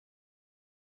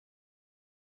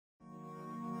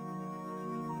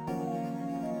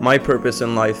My purpose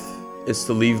in life is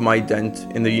to leave my dent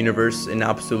in the universe in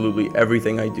absolutely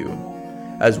everything I do,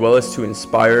 as well as to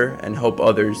inspire and help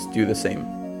others do the same.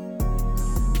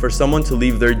 For someone to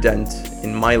leave their dent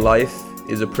in my life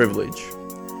is a privilege.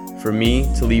 For me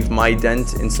to leave my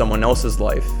dent in someone else's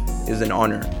life is an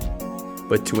honor.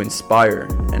 But to inspire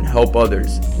and help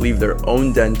others leave their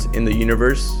own dent in the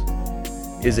universe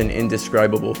is an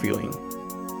indescribable feeling.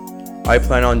 I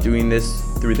plan on doing this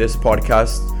through this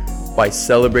podcast by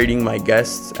celebrating my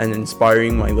guests and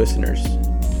inspiring my listeners,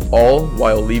 all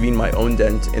while leaving my own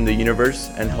dent in the universe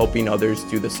and helping others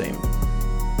do the same.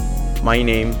 My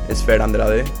name is Fer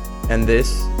Andrade, and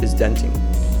this is Denting.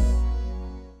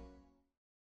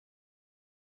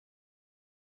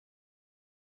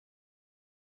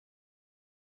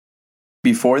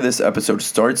 Before this episode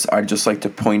starts, I'd just like to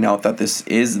point out that this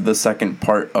is the second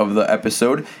part of the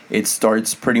episode. It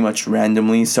starts pretty much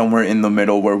randomly somewhere in the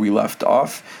middle where we left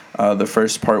off. The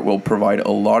first part will provide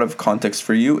a lot of context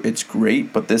for you. It's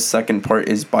great, but this second part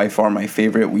is by far my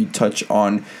favorite. We touch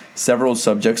on several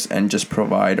subjects and just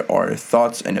provide our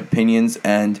thoughts and opinions,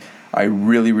 and I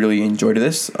really enjoyed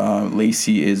this.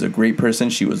 LACEY is a great person.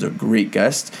 She was a great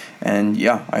guest, and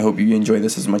yeah, I hope you enjoy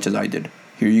this as much as I did.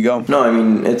 Here you go. No, I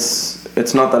mean, it's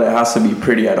not that it has to be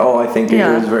pretty at all. I think it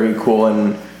was very cool,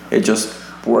 and it just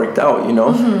worked out, you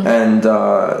know? Mm-hmm. And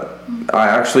I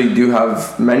actually do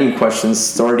have many questions,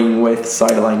 starting with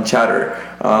Sideline Chatter.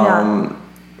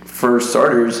 For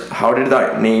starters, how did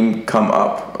that name come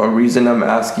up? A reason I'm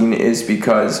asking is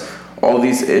because all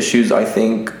these issues, I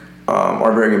think,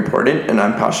 are very important, and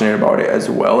I'm passionate about it as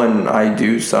well. And I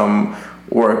do some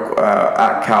work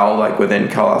at Cal, like within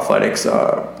Cal Athletics,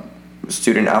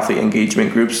 student athlete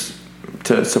engagement groups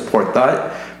to support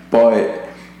that. But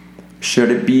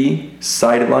should it be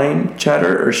Sideline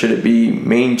Chatter or should it be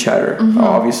main chatter? Mm-hmm.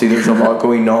 Obviously there's a lot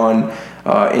going on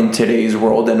in today's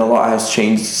world, and a lot has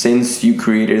changed since you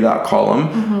created that column.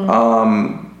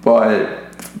 Mm-hmm.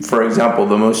 But for example,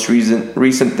 the most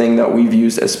recent thing that we've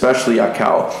used, especially at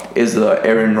Cal, is the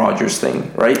Aaron Rodgers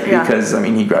thing, right? Yeah. Because I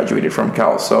mean, he graduated from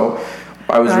Cal. So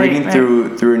I was reading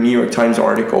through a New York Times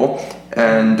article,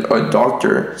 and a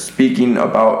doctor speaking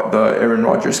about the Aaron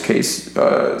Rodgers case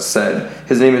said,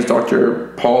 his name is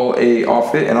Dr. Paul A.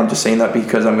 Offit, and I'm just saying that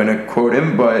because I'm going to quote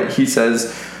him, but he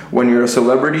says, when you're a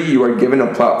celebrity, you are given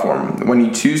a platform. When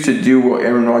you choose to do what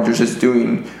Aaron Rodgers is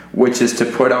doing, which is to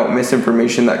put out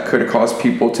misinformation that could cause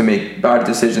people to make bad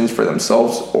decisions for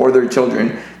themselves or their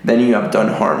children, then you have done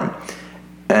harm.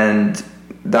 And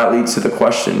that leads to the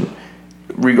question,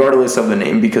 regardless of the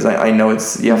name, because I know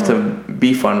you have to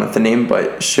be fun with the name,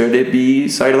 but should it be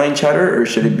Sideline Chatter or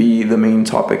should it be the main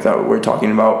topic that we're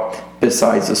talking about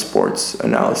besides the sports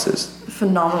analysis?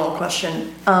 Phenomenal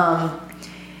question.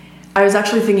 I was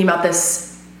actually thinking about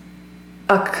this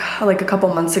like a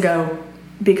couple months ago,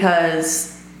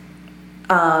 because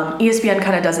ESPN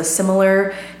kind of does a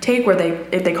similar take where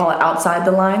they call it outside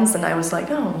the lines, and I was like,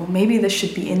 oh, well, maybe this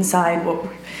should be inside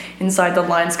the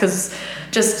lines, because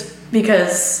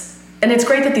and it's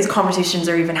great that these conversations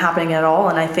are even happening at all,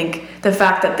 and I think the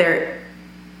fact that there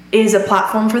is a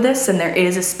platform for this and there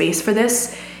is a space for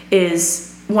this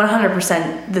is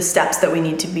 100% the steps that we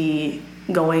need to be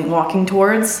running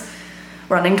towards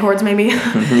maybe.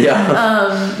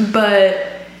 Yeah.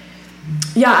 But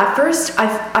yeah, at first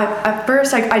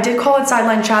I did call it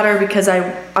Sideline Chatter because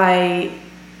I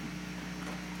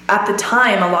at the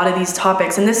time, a lot of these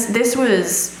topics, and this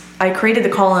was, I created the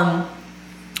column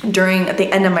at the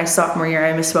end of my sophomore year.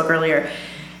 I misspoke earlier,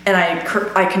 and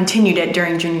I continued it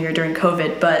during junior year during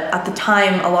COVID. But at the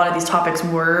time, a lot of these topics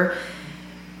were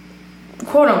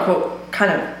quote unquote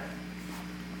kind of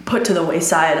put to the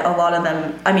wayside. A lot of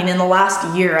them, I mean, in the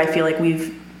last year, I feel like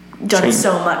we've changed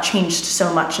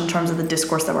so much in terms of the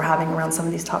discourse that we're having around some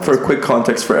of these topics. For quick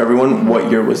context for everyone, what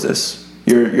year was this?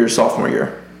 Your sophomore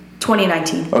year?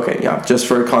 2019. Okay, yeah, just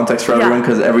for context for everyone,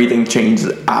 because everything changed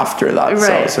after that.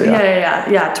 Right. So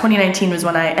yeah. 2019 was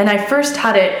when I first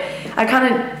had it. I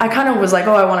kind of was like,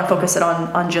 oh, I want to focus it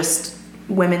on just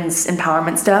women's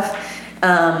empowerment stuff,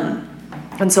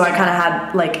 and so I kind of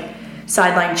had like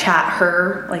Sideline Chat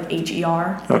Her, like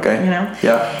HER. Okay. You know.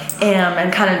 Yeah.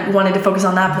 And kind of wanted to focus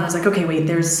on that, but I was like, okay, wait,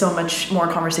 there's so much more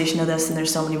conversation to this, and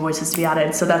there's so many voices to be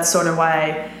added. So that's sort of why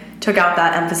I took out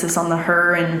that emphasis on the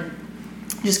her and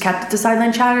just kept it to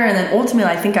Sideline Chatter. And then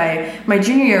ultimately, I think my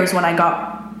junior year was when I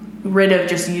got rid of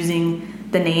just using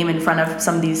the name in front of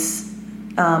some of these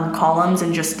columns,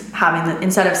 and just having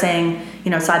instead of saying,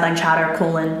 Sideline Chatter :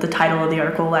 the title of the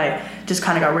article, I just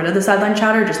kind of got rid of the Sideline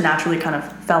Chatter, just naturally kind of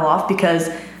fell off, because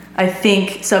I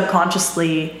think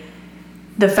subconsciously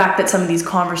the fact that some of these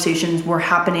conversations were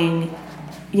happening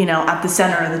at the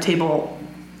center of the table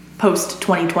post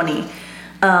 2020,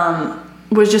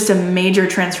 was just a major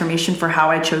transformation for how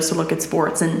I chose to look at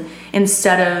sports. And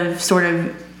instead of sort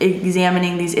of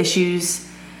examining these issues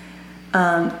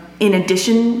in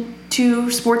addition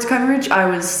to sports coverage, I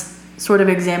was sort of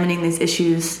examining these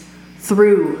issues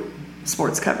through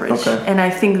sports coverage. Okay. And I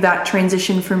think that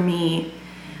transition for me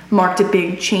marked a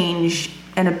big change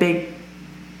and a big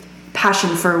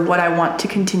passion for what I want to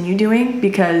continue doing,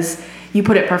 because you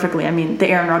put it perfectly. I mean, the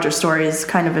Aaron Rodgers story is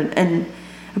kind of a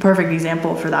perfect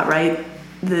example for that, right?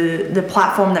 The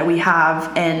platform that we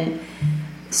have and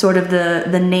sort of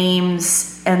the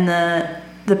names and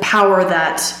the power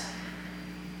that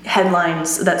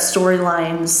headlines, that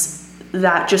storylines,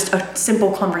 that just a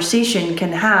simple conversation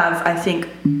can have. I think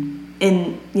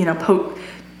in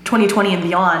 2020 and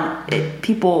beyond,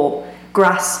 people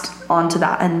grasped onto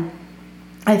that, and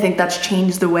I think that's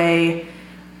changed the way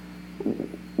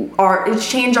it's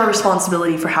changed our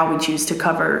responsibility for how we choose to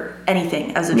cover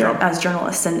anything as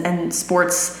journalists, and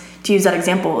sports, to use that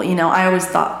example. I always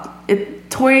thought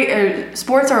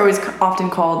sports are always often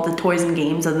called the toys and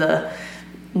games of the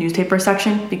newspaper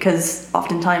section, because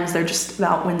oftentimes they're just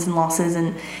about wins and losses.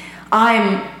 And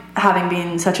I'm, having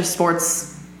been such a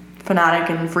sports fanatic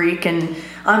and freak, and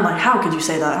I'm like, how could you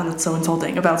say that? That's so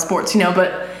insulting about sports,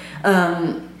 but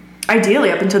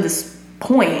ideally, up until this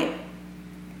point,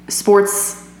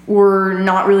 sports were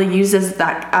not really used as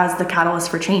the catalyst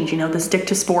for change. The stick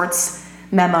to sports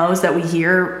memos that we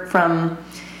hear from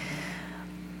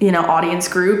audience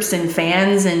groups and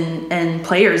fans and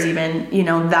players even,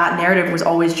 that narrative was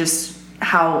always just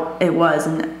how it was.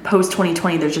 And post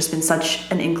 2020, there's just been such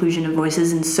an inclusion of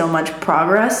voices and so much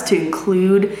progress to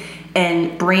include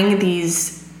and bring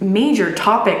these major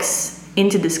topics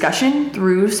into discussion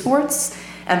through sports,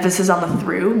 emphasis on the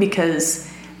through,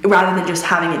 because rather than just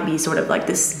having it be sort of like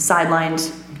this sideline,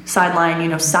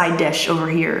 side dish over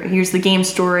here. Here's the game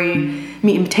story,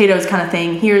 meat and potatoes kind of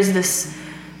thing. Here's this,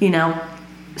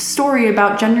 story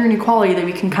about gender inequality that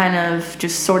we can kind of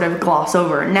just sort of gloss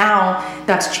over. Now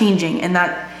that's changing, and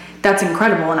that's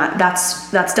incredible, and that's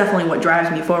definitely what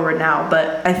drives me forward now.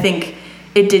 But I think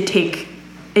it did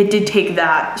take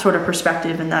that sort of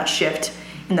perspective and that shift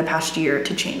in the past year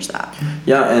to change that.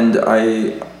 Yeah, and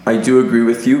I do agree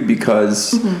with you,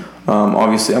 because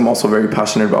obviously I'm also very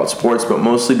passionate about sports, but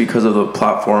mostly because of the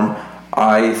platform.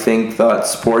 I think that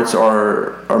sports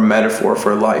are a metaphor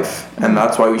for life, and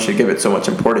that's why we should give it so much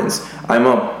importance. I'm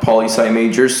a poli-sci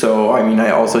major, so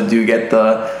I also do get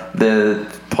the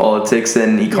politics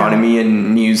and economy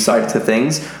and news side to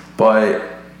things, but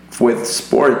with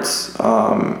sports,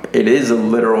 it is a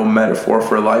literal metaphor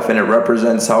for life, and it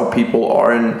represents how people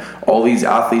are, and all these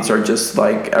athletes are just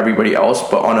like everybody else,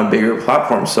 but on a bigger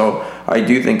platform. So I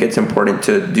do think it's important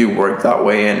to do work that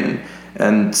way, and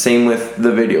same with the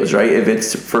videos, right? If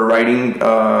it's for writing,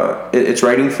 it's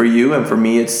writing for you, and for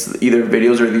me, it's either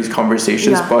videos or these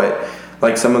conversations. Yeah. But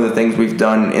like some of the things we've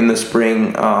done in the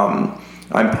spring,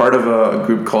 I'm part of a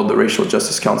group called the Racial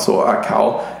Justice Council at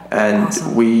Cal, and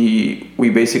awesome. we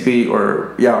basically,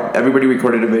 everybody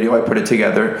recorded a video. I put it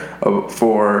together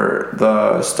for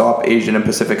the Stop Asian and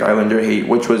Pacific Islander Hate,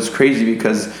 which was crazy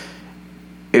because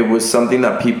it was something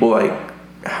that people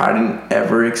hadn't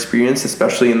ever experienced,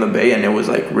 especially in the Bay, and it was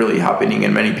really happening,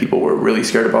 and many people were really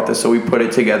scared about this. So we put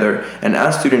it together, and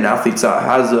as student athletes, that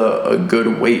has a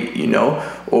good weight,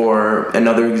 Or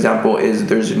another example is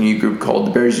there's a new group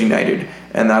called Bears United,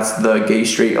 and that's the Gay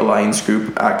Straight Alliance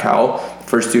group at Cal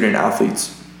for student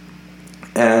athletes.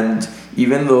 And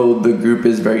even though the group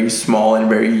is very small and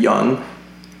very young,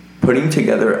 putting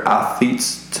together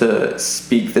athletes to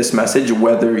speak this message,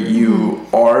 whether you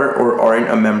are or aren't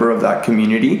a member of that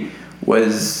community,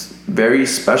 was very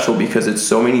special, because it's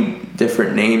so many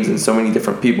different names and so many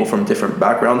different people from different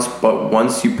backgrounds. But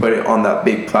once you put it on that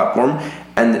big platform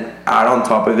and add on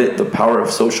top of it the power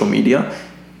of social media,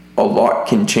 a lot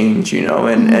can change,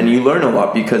 and you learn a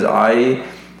lot, because I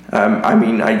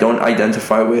don't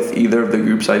identify with either of the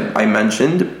groups I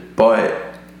mentioned,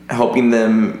 but helping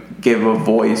them give a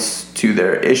voice to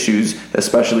their issues,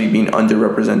 especially being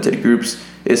underrepresented groups,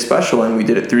 is special, and we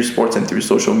did it through sports and through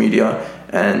social media,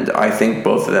 and I think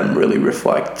both of them really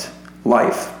reflect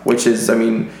life, which is,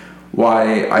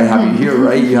 why I have you here,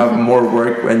 right? You have more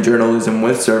work and journalism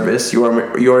with service. You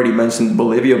already mentioned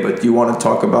Bolivia, but you want to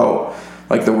talk about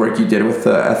the work you did with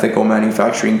the ethical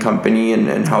manufacturing company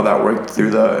and how that worked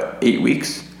through the 8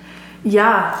 weeks?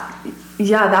 Yeah,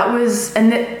 that was,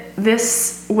 and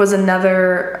this was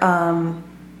another,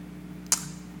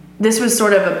 this was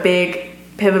sort of a big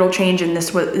pivotal change, and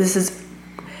this is,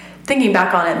 thinking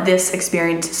back on it, this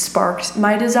experience sparked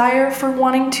my desire for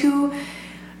wanting to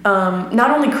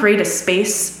not only create a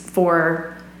space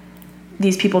for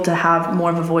these people to have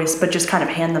more of a voice, but just kind of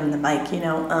hand them the mic,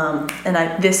 and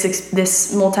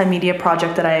this multimedia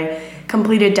project that I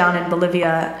completed down in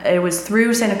Bolivia, it was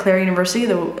through Santa Clara University,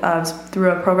 through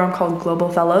a program called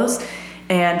Global Fellows.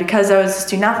 And because I was a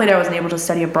student athlete, I wasn't able to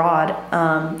study abroad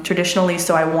traditionally,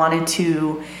 so I wanted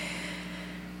to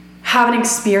have an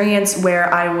experience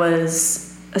where I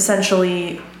was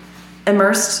essentially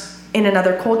immersed in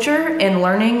another culture and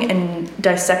learning and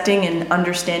dissecting and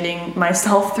understanding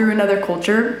myself through another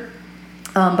culture.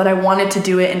 But I wanted to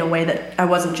do it in a way that I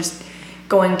wasn't just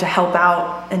going to help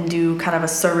out and do kind of a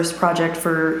service project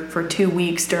for 2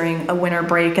 weeks during a winter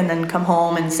break and then come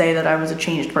home and say that I was a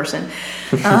changed person.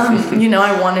 I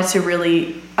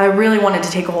really wanted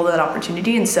to take a hold of that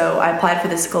opportunity. And so I applied for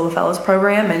this Global Fellows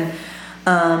program, and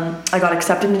I got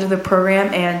accepted into the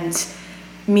program, and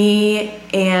me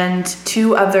and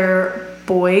 2 other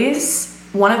boys,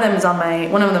 one of them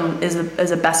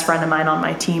is a best friend of mine on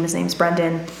my team. His name's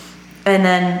Brendan. And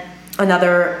then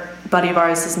another buddy of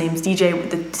ours, his name's DJ.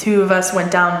 The 3 of us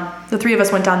went down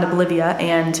to Bolivia,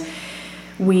 and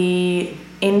we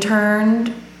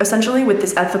interned essentially with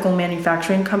this ethical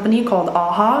manufacturing company called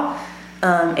AHA.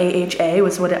 AHA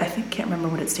was what I can't remember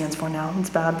what it stands for now. It's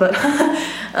bad, but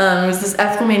it was this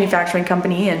ethical manufacturing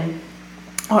company, and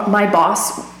my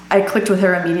boss, I clicked with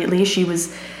her immediately. She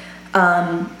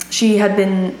had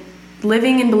been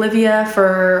living in Bolivia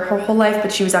for her whole life,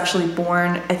 but she was actually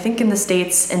born, I think, in the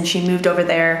States, and she moved over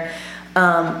there.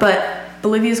 But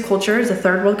Bolivia's culture is a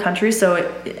third world country, so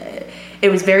it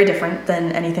was very different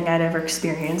than anything I'd ever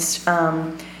experienced.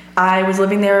 I was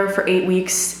living there for 8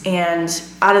 weeks, and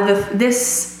out of this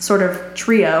sort of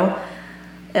trio,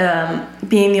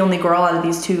 being the only girl out of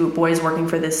these 2 boys working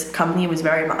for this company was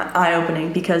very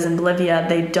eye-opening, because in Bolivia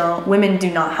women do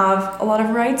not have a lot of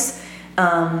rights,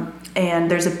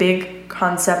 and there's a big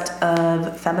concept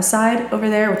of femicide over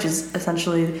there, which is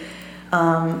essentially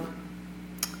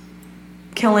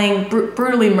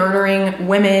brutally murdering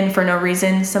women for no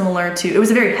reason. It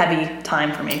was a very heavy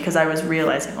time for me because I was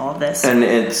realizing all of this. And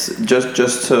it's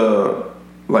just to,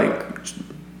 like,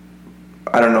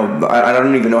 I don't know, I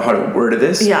don't even know how to word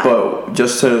this, but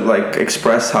just to, like,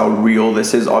 express how real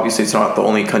this is. Obviously, it's not the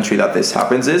only country that this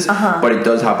happens but it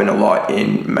does happen a lot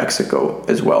in Mexico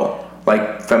as well.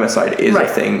 Like, femicide is a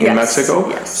thing in Mexico.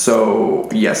 Yes. So,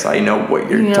 yes, I know what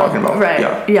you're talking about. Right.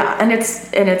 Yeah. And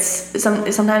it's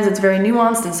sometimes it's very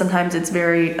nuanced, and sometimes it's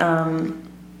very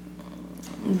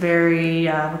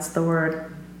what's the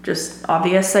word? Just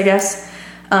obvious, I guess.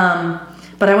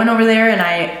 But I went over there, and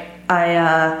I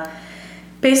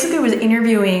basically was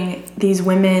interviewing these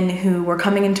women who were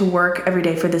coming into work every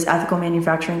day for this ethical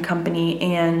manufacturing company,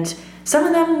 and some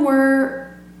of them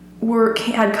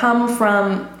had come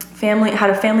from had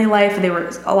a family life.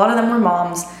 A lot of them were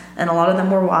moms, and a lot of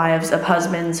them were wives of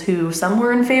husbands who, some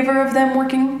were in favor of them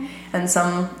working and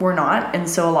some were not, and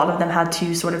so a lot of them had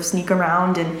to sort of sneak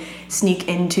around and sneak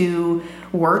into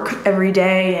work every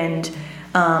day, and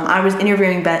I was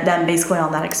interviewing them basically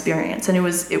on that experience. And it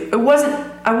wasn't,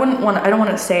 I don't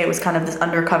want to say it was kind of this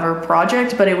undercover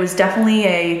project, but it was definitely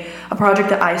a project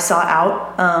that I sought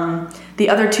out. The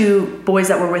other 2 boys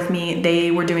that were with me, they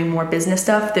were doing more business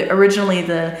stuff. Originally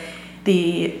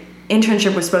the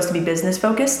internship was supposed to be business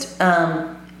focused,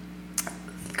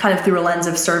 kind of through a lens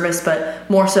of service, but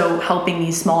more so helping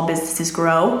these small businesses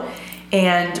grow.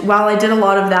 And while I did a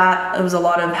lot of that, it was a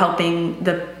lot of helping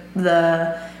the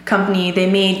company. They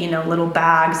made, little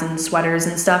bags and sweaters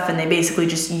and stuff, and they basically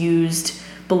just used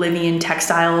Bolivian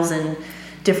textiles and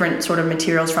different sort of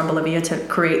materials from Bolivia to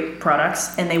create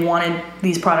products, and they wanted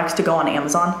these products to go on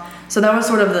Amazon. So that was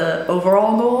sort of the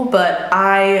overall goal, but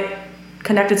I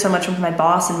connected so much with my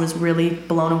boss and was really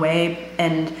blown away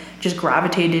and just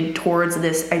gravitated towards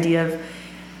this idea of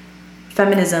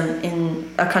feminism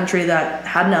in a country that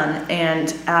had none.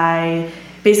 And I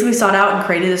basically sought out and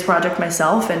created this project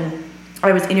myself, and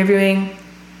I was interviewing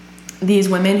these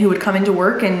women who would come into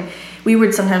work, and we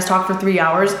would sometimes talk for 3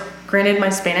 hours. Granted, my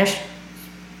Spanish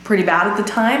pretty bad at the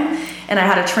time, and I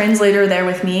had a translator there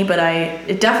with me, but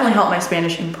it definitely helped my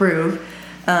Spanish improve.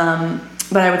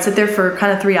 But I would sit there for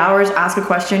kind of 3 hours, ask a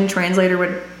question, translator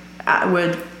would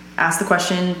ask the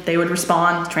question, they would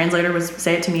respond, the translator would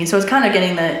say it to me. So it was kind of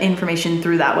getting the information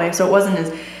through that way. So it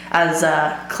wasn't as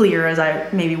clear as I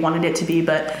maybe wanted it to be,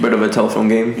 but bit of a telephone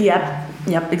game.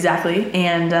 Yep, exactly.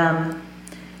 And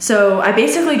so I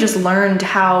basically just learned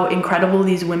how incredible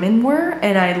these women were,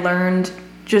 and I learned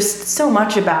just so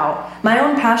much about my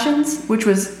own passions, which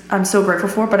I'm so grateful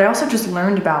for, but I also just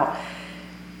learned about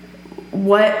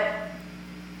what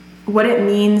it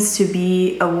means to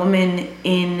be a woman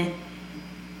in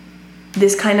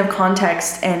this kind of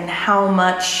context and how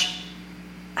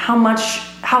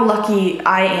lucky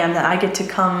I am that I get to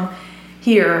come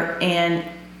here and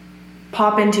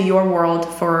pop into your world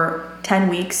for 10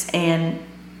 weeks and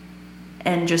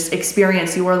just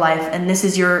experience your life, and this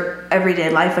is your everyday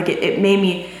life. Like it made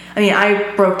me,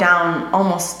 I broke down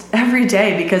almost every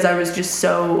day because I was just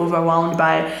so overwhelmed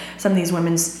by some of these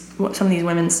women's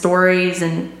stories,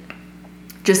 and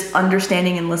just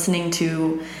understanding and listening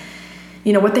to,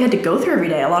 what they had to go through every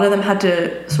day. A lot of them had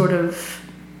to sort of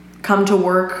come to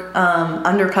work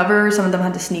undercover. Some of them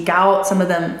had to sneak out. Some of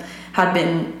them had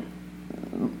been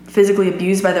physically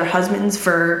abused by their husbands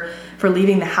for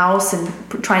leaving the house and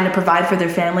trying to provide for their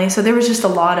family. So there was just a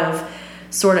lot of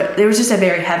there was just a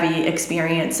very heavy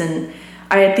experience. And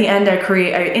at the end, I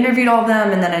interviewed all of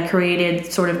them, and then I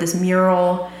created sort of this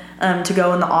mural to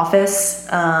go in the office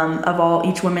of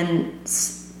each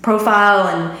woman's profile.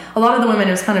 And a lot of the women,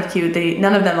 it was kind of cute.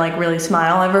 None of them like really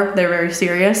smile ever. They're very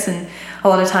serious. And a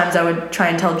lot of times I would try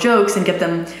and tell jokes and get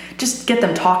them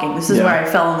talking. This is where I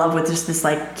fell in love with just this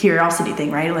like curiosity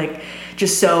thing, right? Like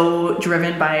just so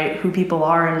driven by who people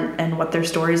are and what their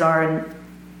stories are.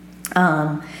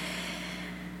 And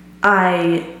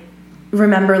I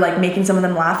remember like making some of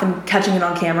them laugh and catching it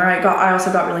on camera. I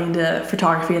also got really into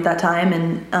photography at that time,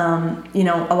 and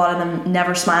a lot of them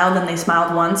never smiled, and they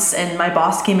smiled once. And my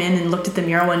boss came in and looked at the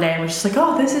mural one day and was just like,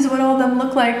 "Oh, this is what all of them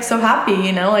look like, so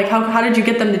happy." Like how did you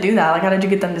get them to do that? Like how did you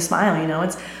get them to smile?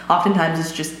 It's oftentimes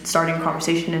it's just starting a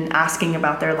conversation and asking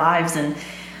about their lives. And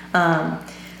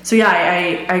so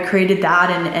yeah, I created that,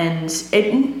 and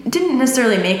it didn't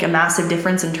necessarily make a massive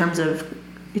difference in terms of,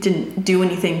 it didn't do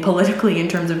anything politically in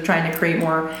terms of trying to create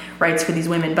more rights for these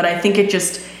women. But I think it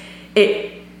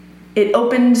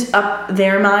opened up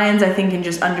their minds, I think, in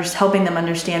just helping them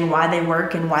understand why they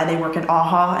work and why they work at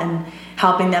AHA, and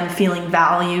helping them feeling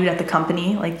valued at the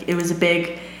company. Like it was a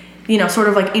big, sort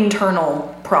of like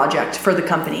internal project for the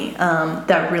company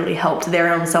that really helped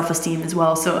their own self-esteem as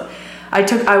well. So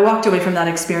I walked away from that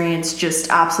experience just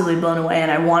absolutely blown away, and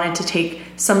I wanted to take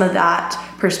some of that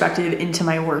perspective into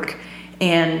my work.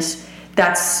 And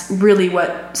that's really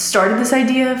what started this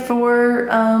idea for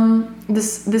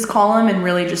this column, and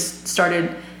really just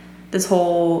started this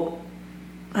whole,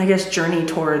 I guess, journey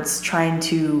towards trying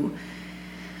to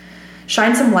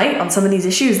shine some light on some of these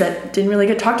issues that didn't really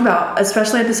get talked about,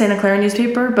 especially at the Santa Clara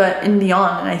newspaper, but and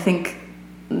beyond. And I think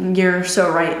you're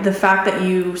so right. The fact that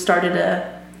you started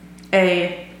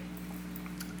a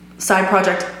side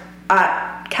project at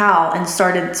Cal and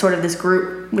started sort of this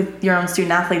group with your own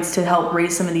student athletes to help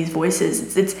raise some of these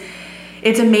voices.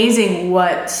 It's amazing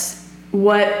what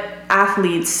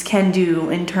athletes can do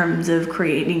in terms of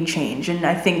creating change. And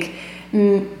I think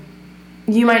you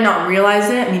might not realize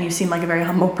it. I mean, you seem like a very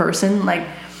humble person. Like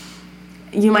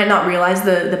you might not realize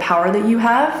the power that you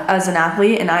have as an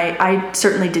athlete. And I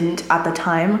certainly didn't at the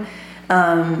time.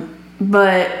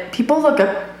 But people look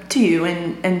up to you,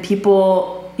 and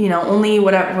people, only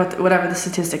whatever the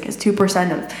statistic is,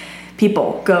 2% of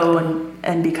people go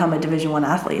and become a Division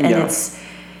I athlete. And it's,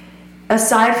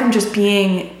 aside from just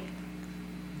being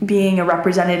a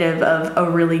representative of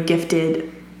a really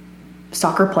gifted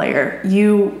soccer player,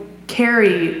 you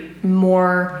carry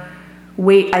more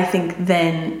weight, I think,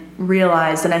 than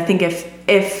realized. And I think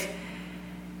if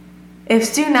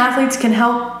student athletes can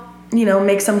help,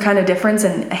 make some kind of difference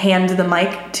and hand the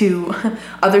mic to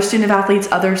other student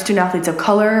athletes of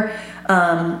color,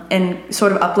 and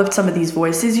sort of uplift some of these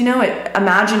voices,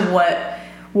 imagine what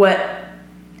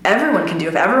everyone can do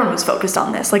if everyone was focused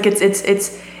on this. Like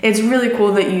it's really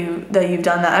cool that you've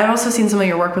done that. I've also seen some of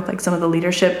your work with like some of the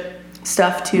leadership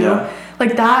stuff too. Yeah.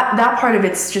 Like that part of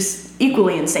it's just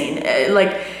equally insane.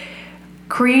 Like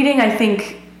creating, I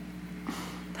think,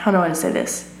 how do I want to say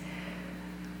this?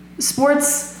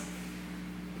 Sports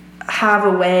have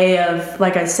a way of,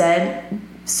 like I said,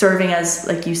 serving as,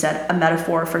 like you said, a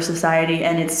metaphor for society,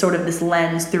 and it's sort of this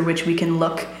lens through which we can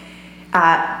look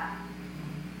at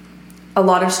a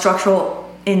lot of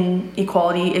structural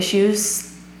inequality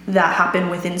issues that happen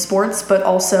within sports, but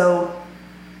also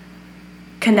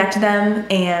connect them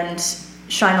and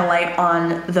shine a light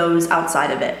on those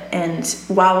outside of it. And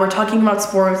while we're talking about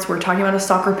sports, we're talking about a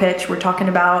soccer pitch, we're talking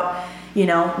about,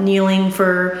 kneeling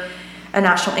for a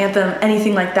national anthem,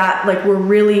 anything like that, like we're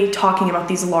really talking about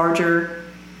these larger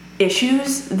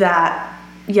issues that,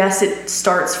 yes, it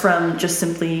starts from just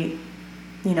simply,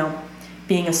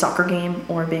 being a soccer game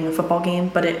or being a football game,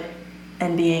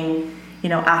 and being,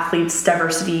 athletes,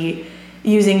 diversity,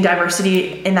 using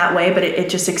diversity in that way, but it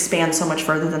just expands so much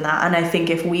further than that. And I think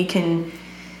if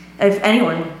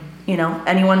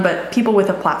anyone, but people with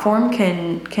a platform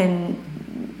can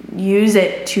use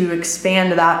it to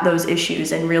expand those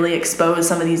issues and really expose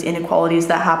some of these inequalities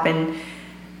that happen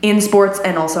in sports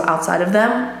and also outside of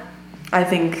them, I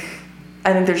think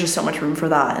there's just so much room for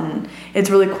that, and it's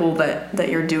really cool that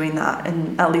you're doing that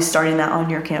and at least starting that on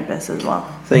your campus as well.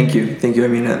 Thank you. I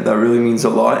mean, that really means a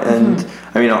lot, and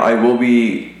I mean, I will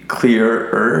be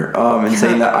clearer in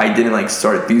saying that I didn't like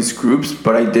start these groups,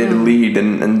 but I did lead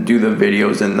and do the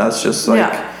videos, and that's just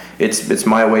like it's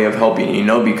my way of helping, you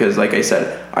know, because like I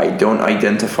said, I don't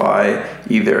identify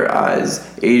either as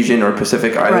Asian or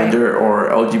Pacific Islander or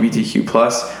LGBTQ+,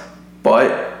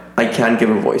 but I can give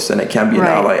a voice and I can be an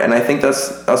ally. And I think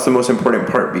that's the most important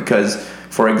part, because,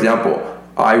 for example,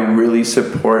 I really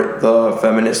support the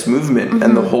feminist movement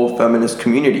and the whole feminist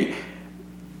community.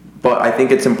 But I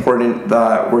think it's important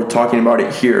that we're talking about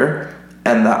it here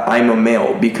and that I'm a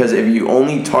male, because if you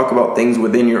only talk about things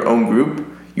within your own group,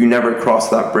 you never cross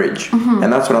that bridge.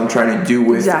 And that's what I'm trying to do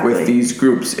with these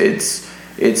groups.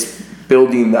 It's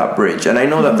building that bridge. And I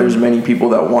know that there's many people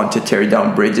that want to tear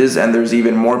down bridges, and there's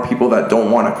even more people that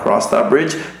don't want to cross that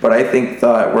bridge, but I think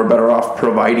that we're better off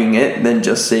providing it than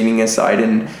just sitting aside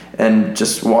and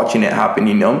just watching it happen,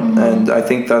 you know. And I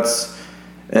think that's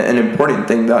an important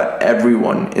thing that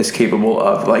everyone is capable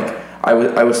of. Like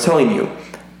I was telling you,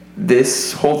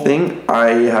 this whole thing, I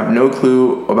have no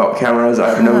clue about cameras, I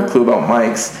have no clue about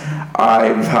mics.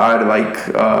 I've had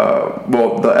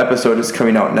the episode is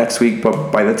coming out next week,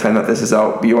 but by the time that this is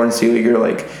out, Bjorn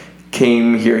Seeliger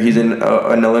came here. He's an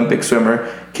Olympic swimmer,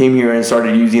 came here and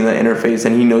started using the interface,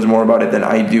 and he knows more about it than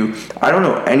I do. I don't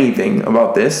know anything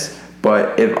about this,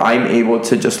 but if I'm able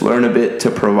to just learn a bit to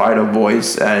provide a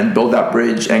voice and build that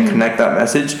bridge and connect that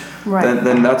message,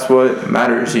 then that's what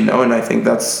matters, you know. And I think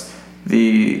that's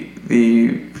the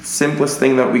simplest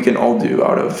thing that we can all do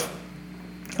out of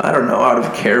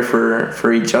care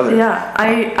for each other. Yeah,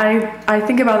 I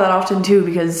think about that often too,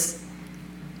 because,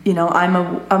 you know, I'm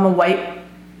a white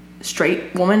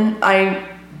straight woman. I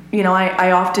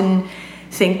often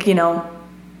think, you know,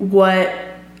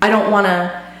 I don't want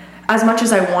to, as much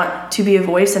as I want to be a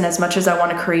voice and as much as I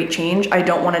want to create change, I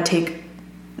don't want to take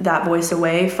that voice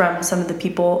away from some of the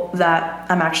people that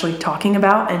I'm actually talking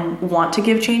about and want to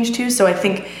give change to. So I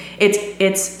think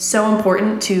it's so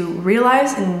important to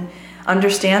realize and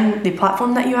understand the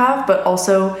platform that you have, but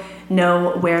also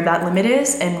know where that limit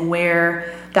is and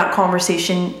where that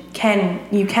conversation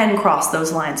you can cross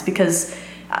those lines. Because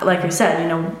like I said, you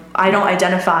know, I don't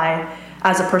identify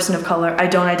as a person of color, I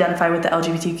don't identify with the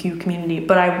LGBTQ community,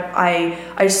 but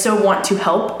I so want to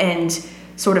help and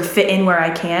sort of fit in where I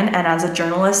can. And as a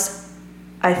journalist,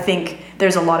 I think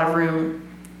there's a lot of room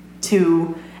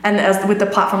to, and as with the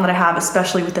platform that I have,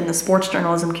 especially within the sports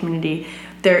journalism community,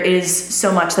 there is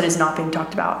so much that is not being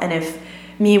talked about. And if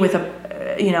me with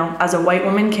as a white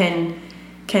woman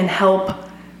can help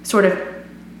sort of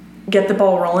get the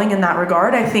ball rolling in that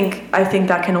regard, I think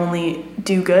that can only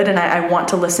do good. And I want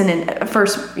to listen, and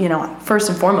first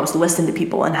and foremost, listen to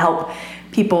people and help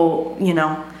people, you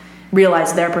know,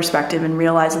 realize their perspective and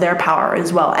realize their power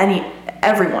as well.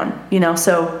 Everyone, you know.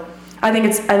 So I think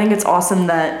it's awesome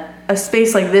that a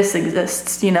space like this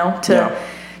exists, you know, to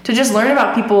just learn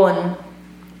about people and,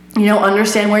 you know,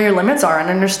 understand where your limits are and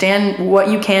understand what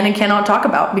you can and cannot talk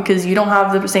about, because you don't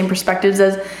have the same perspectives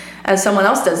as someone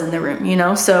else does in the room, you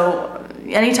know. So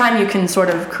anytime you can sort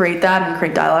of create that and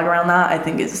create dialogue around that, I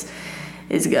think is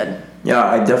good. Yeah,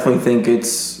 I definitely think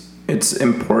it's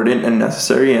important and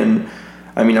necessary. And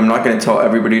I mean, I'm not going to tell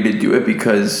everybody to do it,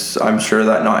 because I'm sure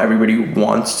that not everybody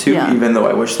wants to, even though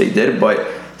I wish they did. But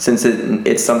since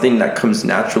it's something that comes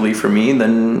naturally for me,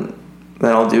 then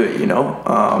I'll do it, you know.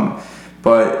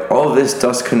 But all of this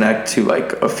does connect to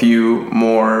like a few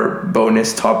more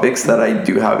bonus topics that I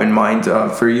do have in mind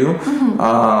for you.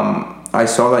 I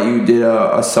saw that you did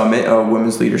a summit, a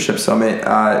women's leadership summit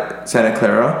at Santa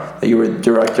Clara, that you were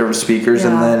director of speakers,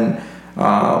 and then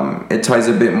it ties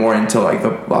a bit more into like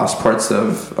the last parts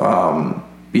of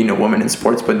being a woman in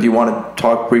sports. But do you want to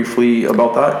talk briefly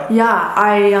about that?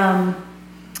 Yeah,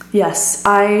 yes,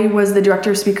 I was the director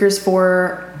of speakers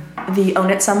for the Own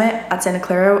It Summit at Santa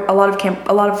Clara. A lot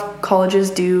of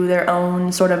colleges do their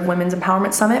own sort of women's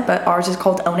empowerment summit, but ours is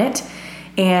called Own It.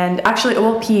 And actually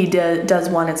OLP does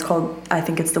one. It's called, I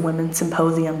think it's the Women's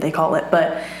Symposium, they call it.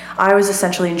 But I was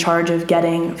essentially in charge of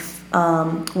getting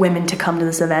women to come to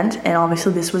this event. And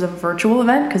obviously this was a virtual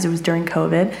event because it was during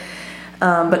COVID.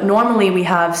 But normally we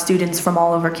have students from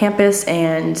all over campus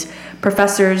and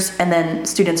professors, and then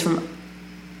students from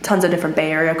tons of different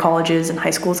Bay Area colleges and high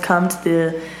schools come to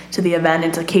the event.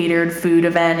 It's a catered food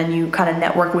event, and you kind of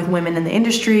network with women in the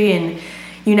industry, and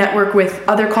You network with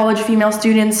other college female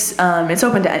students. It's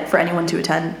open for anyone to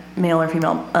attend, male or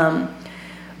female.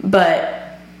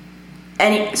 But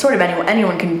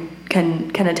anyone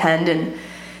can attend, and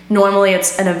normally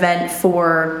it's an event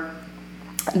for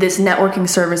this networking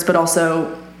service, but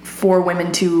also for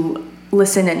women to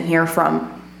listen and hear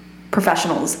from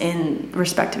professionals in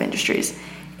respective industries.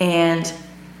 And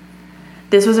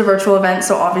this was a virtual event,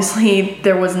 so obviously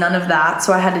there was none of that,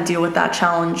 so I had to deal with that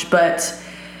challenge. But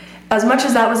as much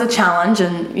as that was a challenge,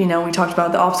 and we talked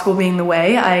about the obstacle being the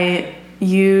way, I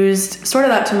used sort of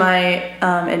that to my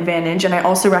advantage. And I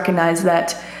also recognized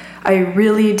that I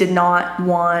really did not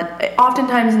want,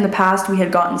 oftentimes in the past we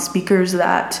had gotten speakers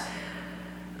that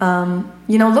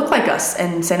looked like us,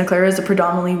 and Santa Clara is a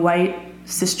predominantly white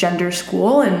cisgender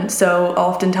school, and so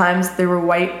oftentimes there were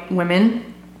white women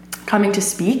coming to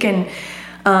speak. And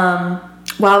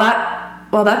while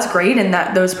that's great and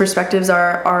that those perspectives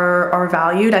are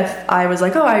valued, I was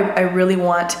like, I really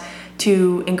want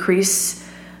to increase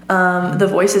the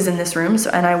voices in this room,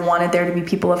 and I wanted there to be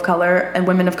people of color and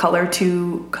women of color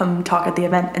to come talk at the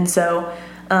event. And so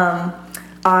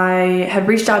I had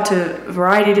reached out to a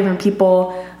variety of different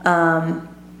people, and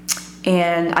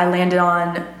I landed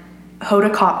on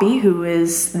Hoda Kotb, who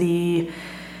is the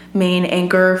main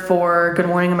anchor for Good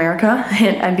Morning America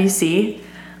at NBC.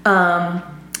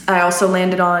 I also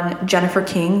landed on Jennifer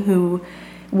King, who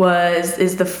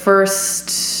is the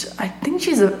first, I think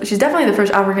she's definitely the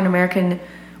first African American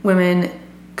woman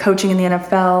coaching in the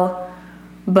NFL,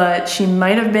 but she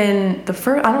might have been the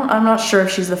first. I'm not sure if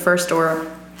she's the first or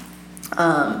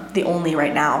the only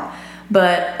right now.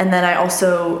 And then I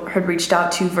also had reached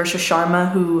out to Varsha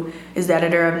Sharma, who is the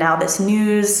editor of Now This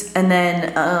News. And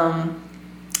then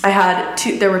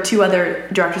there were two other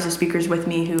directors of speakers with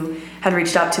me who had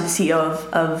reached out to the CEO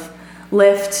of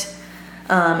Lyft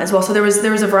as well. So there was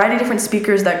a variety of different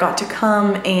speakers that got to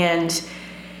come, and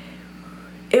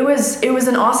it was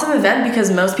an awesome event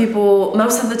because most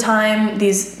of the time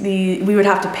we would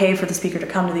have to pay for the speaker to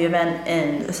come to the event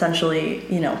and essentially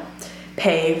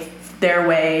pay their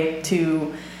way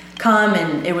to come,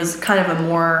 and it was kind of a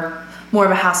more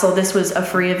of a hassle. This was a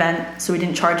free event, so we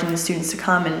didn't charge any students to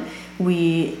come, and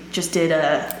we just did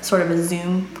a sort of a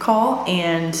Zoom call.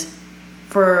 And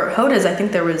for Hoda's, I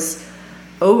think there was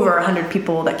over 100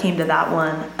 people that came to that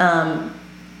one.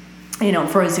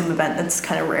 For a Zoom event, that's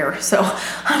kind of rare, so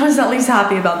I was at least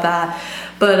happy about that.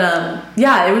 But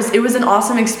it was an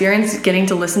awesome experience getting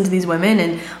to listen to these women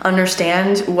and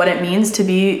understand what it means to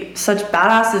be such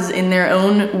badasses in their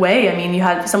own way. I mean, you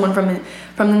had someone from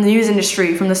the news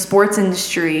industry, from the sports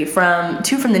industry,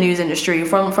 two from the news industry,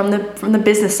 from the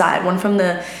business side, one from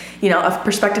the a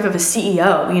perspective of a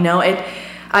CEO.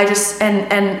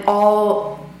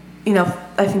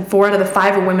 I think 4 out of the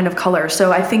 5 are women of color.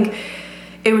 So I think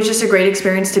it was just a great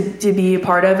experience to be a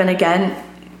part of. And again,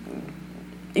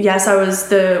 yes, I was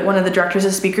one of the directors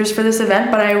of speakers for this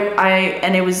event, but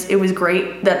it was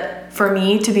great that for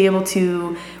me to be able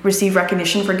to receive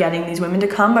recognition for getting these women to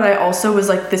come. But I also was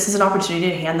like, this is an opportunity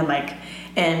to hand the mic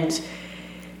and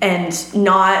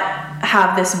not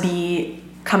have this be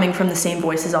coming from the same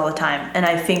voices all the time. And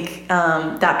I think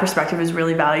that perspective is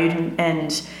really valued,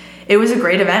 and it was a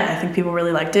great event. I think people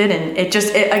really liked it, and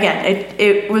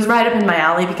it was right up in my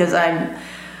alley because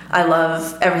I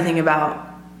love everything about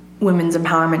women's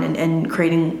empowerment and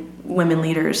creating women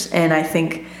leaders. And I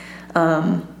think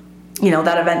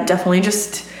that event definitely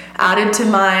just added to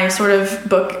my sort of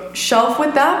bookshelf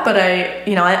with that. But I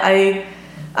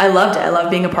loved it. I love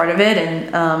being a part of it,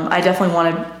 and I definitely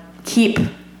want to keep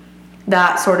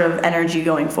that sort of energy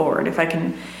going forward. If I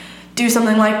can do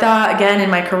something like that again in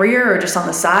my career or just on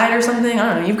the side or something,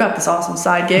 I don't know, you've got this awesome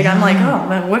side gig. I'm like, oh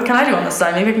man, what can I do on the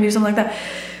side? Maybe I can do something like that.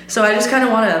 So I just kind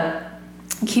of want to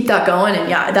keep that going. And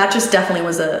yeah, that just definitely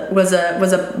was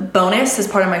a bonus as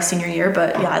part of my senior year.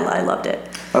 But yeah, I loved it.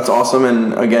 That's awesome.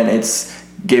 And again, it's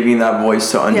giving that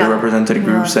voice to underrepresented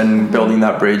groups and building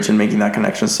that bridge and making that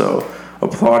connection. So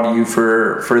applaud you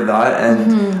for that.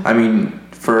 And I mean,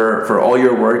 for all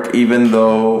your work, even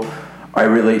though I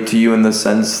relate to you in the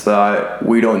sense that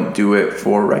we don't do it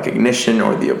for recognition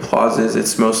or the applauses.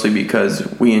 It's mostly because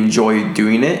we enjoy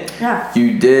doing it. Yeah.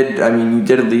 You did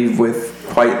leave with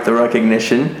quite the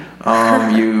recognition.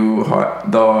 You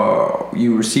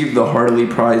received the Hartley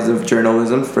Prize of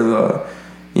Journalism for the,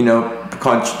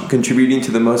 contributing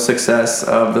to the most success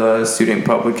of the student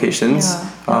publications.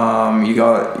 Yeah. You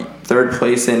got 3rd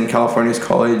place in California's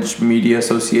College Media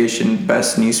Association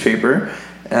Best Newspaper,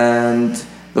 and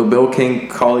the Bill King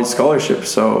College Scholarship.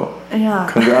 So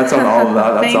congrats on all of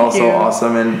that. That's also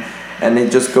awesome. And it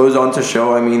just goes on to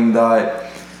show, I mean,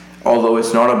 that although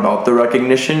it's not about the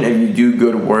recognition, if you do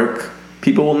good work,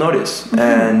 people will notice. Mm-hmm.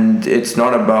 And it's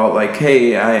not about like,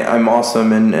 hey, I'm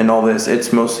awesome and all this.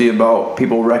 It's mostly about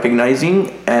people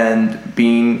recognizing and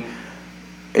being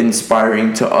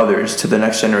inspiring to others, to the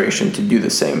next generation, to do the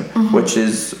same, mm-hmm. which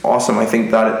is awesome. I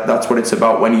think that's what it's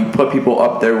about. When you put people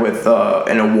up there with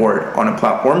an award on a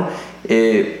platform,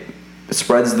 it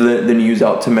spreads the news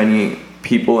out to many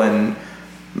people, and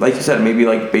like you said, maybe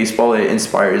like baseball, it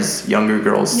inspires younger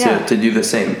girls to do the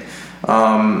same.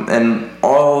 And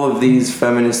all of these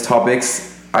feminist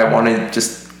topics I want to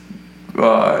just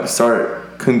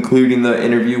start concluding the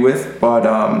interview with, but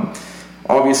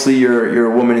obviously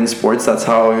you're a woman in sports. That's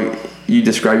how you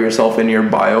describe yourself in your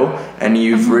bio, and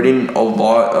you've mm-hmm. written a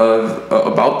lot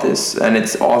about this, and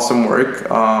it's awesome work.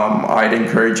 I'd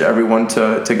encourage everyone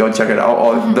to go check it out.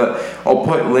 I'll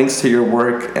put links to your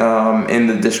work in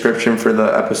the description for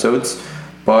the episodes,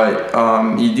 but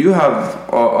you do have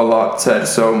a lot said,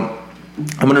 so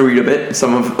I'm going to read a bit,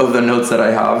 some of the notes that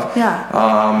I have.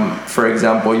 Yeah. For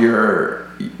example, your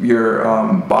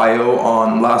bio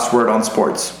on Last Word on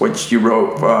Sports, which you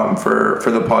wrote for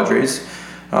the Padres.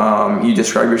 You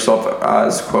describe yourself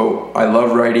as, quote, I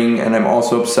love writing and I'm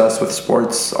also obsessed with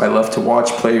sports. I love to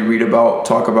watch, play, read about,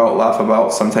 talk about, laugh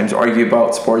about, sometimes argue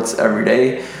about sports every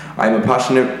day. I am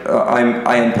passionate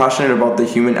about the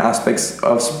human aspects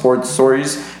of sports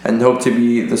stories and hope to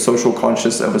be the social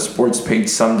conscious of a sports page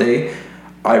someday.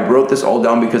 I wrote this all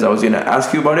down because I was going to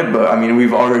ask you about it, but I mean,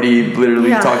 we've already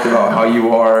literally talked about how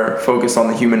you are focused on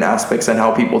the human aspects and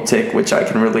how people tick, which I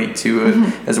can relate to,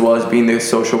 mm-hmm. as well as being the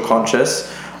social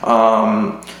conscious.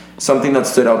 Something that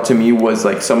stood out to me was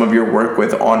like some of your work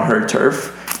with On Her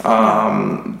Turf.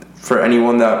 For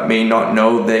anyone that may not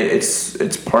know,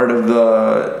 it's part of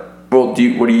the. Well,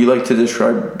 would you like to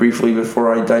describe briefly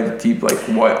before I dive deep, like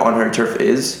what On Her Turf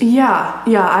is? Yeah.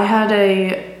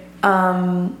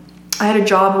 I had a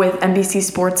job with NBC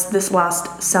Sports this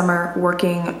last summer,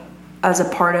 working as a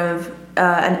part of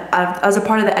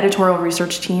the editorial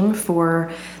research team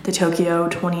for the Tokyo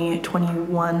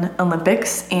 2021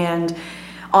 Olympics. And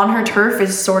On Her Turf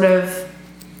is sort of,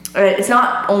 it's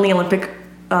not only Olympic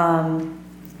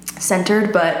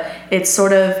centered, but it's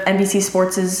sort of NBC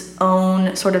Sports'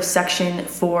 own sort of section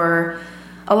for,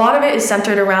 a lot of it is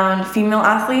centered around female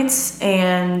athletes,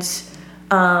 and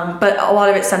but a lot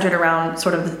of it's centered around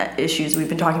sort of the issues we've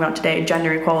been talking about today: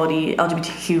 gender equality,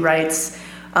 LGBTQ rights,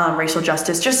 racial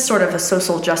justice, just sort of a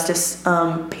social justice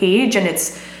page, and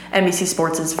it's NBC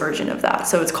Sports' version of that.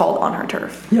 So it's called On Her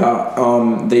Turf.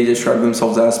 Yeah, they describe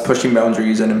themselves as pushing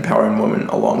boundaries and empowering women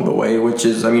along the way, which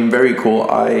is, I mean, very cool.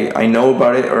 I know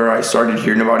about it, or I started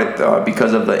hearing about it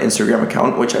because of the Instagram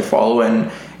account, which I follow,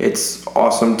 and it's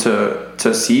awesome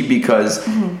to see because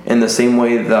mm-hmm. in the same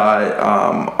way that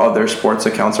other sports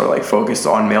accounts are like focused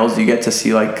on males, you get to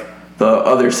see like the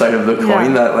other side of the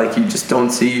coin that like you just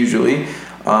don't see usually.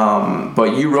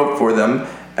 But you wrote for them,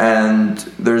 and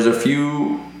there's a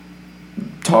few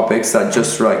topics that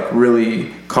just like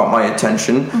really caught my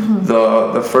attention. Mm-hmm.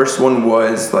 The first one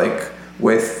was like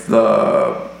with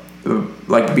the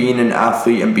like being an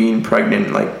athlete and being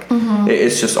pregnant, like mm-hmm.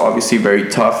 it's just obviously very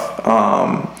tough.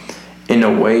 In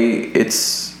a way,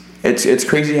 it's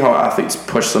crazy how athletes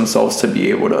push themselves to be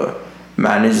able to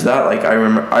manage that. Like I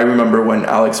remember when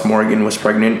Alex Morgan was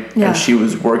pregnant and she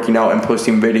was working out and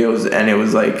posting videos, and it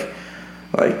was like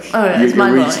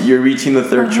you're reaching the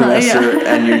third trimester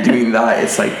and you're doing that.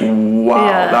 It's like,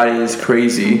 wow, that is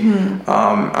crazy. Mm-hmm.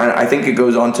 I think it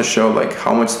goes on to show like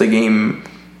how much the game,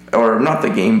 or not the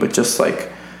game, but just like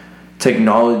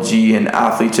technology and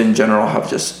athletes in general have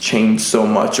just changed so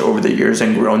much over the years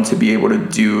and grown to be able to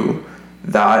do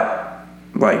that,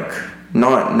 like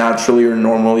not naturally or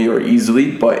normally or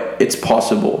easily, but it's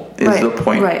possible is the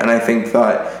point. Right. And I think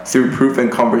that through proof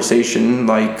and conversation,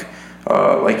 like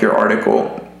your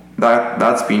article,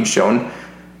 that's being shown.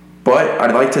 But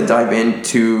I'd like to dive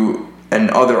into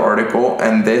another article,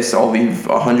 and this I'll leave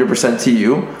 100% to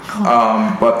you.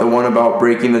 But the one about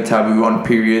breaking the taboo on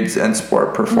periods and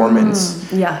sport performance.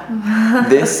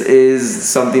 This is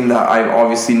something that I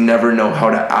obviously never know how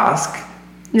to ask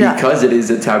because it is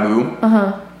a taboo.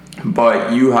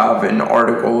 But you have an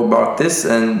article about this,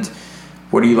 and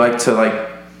would you like to like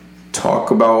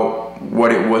talk about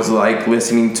what it was like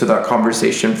listening to that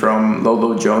conversation from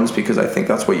Lolo Jones, because I think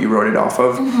that's what you wrote it off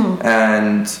of.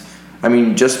 And I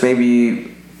mean, just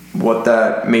maybe what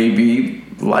that may be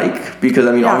like, because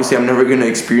I mean, obviously I'm never going to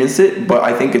experience it, but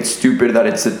I think it's stupid that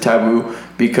it's a taboo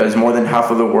because more than half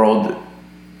of the world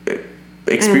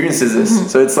experiences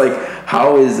this. So it's like,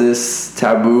 how is this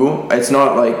taboo? It's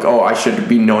not like, oh, I should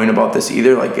be knowing about this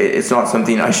either. Like, it's not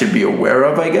something I should be aware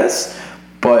of, I guess.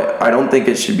 But But I don't think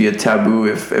it should be a taboo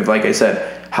if like I said,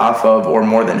 half of or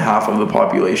more than half of the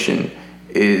population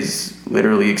is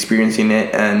literally experiencing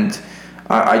it. And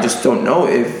I just don't know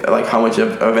if like how much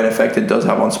of an effect it does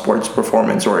have on sports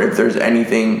performance, or if there's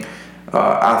anything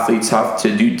athletes have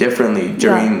to do differently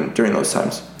during those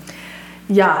times.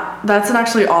 Yeah, that's an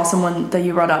actually awesome one that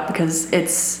you brought up, because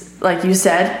it's like you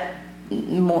said,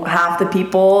 half the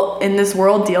people in this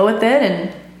world deal with it,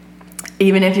 and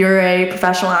even if you're a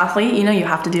professional athlete, you know, you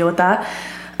have to deal with that.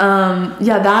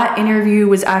 That interview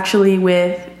was actually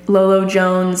with Lolo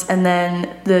Jones and then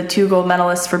the 2 gold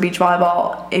medalists for beach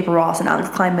volleyball, April Ross and Alex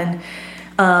Kleinman.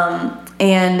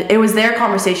 And it was their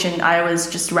conversation. I was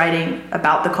just writing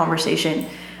about the conversation.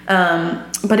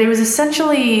 But it was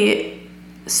essentially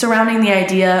surrounding the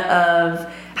idea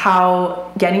of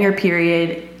how getting your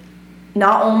period,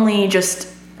 not only just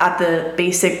at the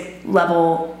basic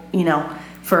level, you know,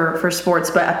 for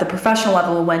sports, but at the professional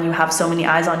level, when you have so many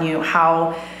eyes on you,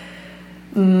 how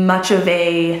much of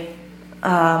a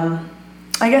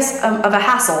of a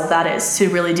hassle that is to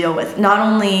really deal with, not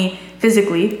only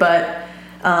physically, but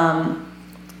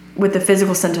with the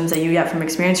physical symptoms that you get from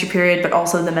experiencing your period, but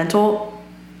also the mental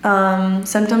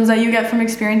symptoms that you get from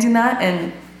experiencing that.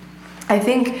 And I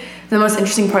think the most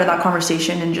interesting part of that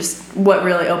conversation, and just what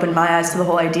really opened my eyes to the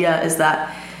whole idea, is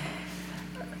that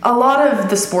a lot of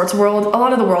the sports world, a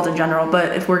lot of the world in general,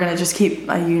 but if we're going to just keep,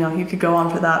 you could go on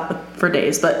for that for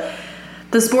days, but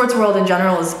the sports world in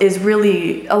general is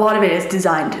really, a lot of it is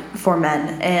designed for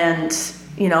men. And,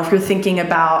 you know, if you're thinking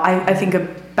about, I think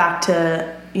back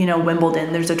to, you know,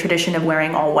 Wimbledon, there's a tradition of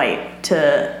wearing all white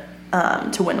to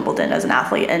Wimbledon as an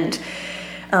athlete. And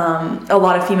a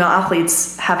lot of female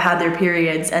athletes have had their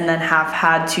periods and then have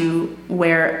had to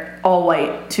wear all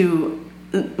white to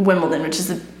Wimbledon, which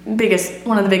is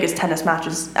one of the biggest tennis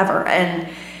matches ever. And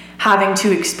having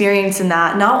to experience in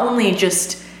that, not only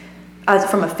just as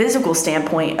from a physical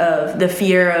standpoint of the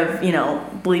fear of, you know,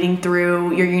 bleeding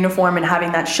through your uniform and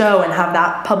having that show and have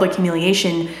that public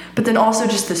humiliation, but then also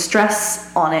just the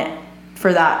stress on it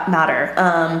for that matter.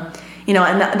 You know,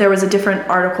 and there was a different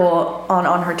article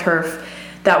on Her Turf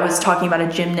that was talking about a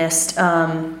gymnast,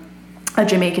 a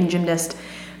Jamaican gymnast,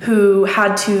 who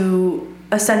had to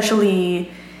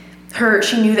essentially,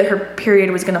 she knew that her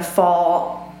period was going to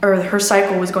fall, or her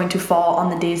cycle was going to fall on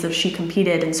the days that she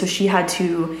competed, and so she had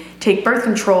to take birth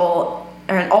control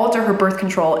and alter her birth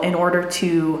control in order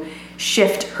to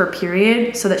shift her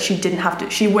period so that she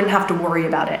wouldn't have to worry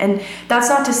about it. And that's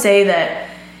not to say that,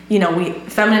 you know,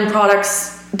 feminine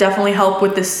products definitely help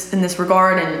with this in this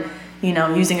regard, and, you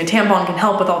know, using a tampon can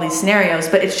help with all these scenarios,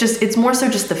 but it's more so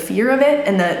just the fear of it,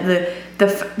 and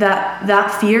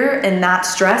that fear and that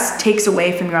stress takes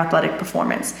away from your athletic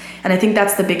performance. And I think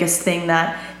that's the biggest thing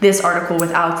that this article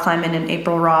with Alex Kleinman and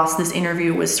April Ross, this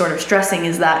interview, was sort of stressing,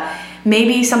 is that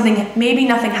maybe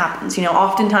nothing happens. You know,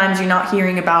 oftentimes you're not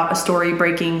hearing about a story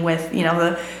breaking with, you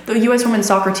know, the U.S. women's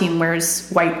soccer team wears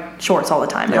white shorts all the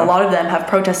time. And a lot of them have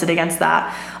protested against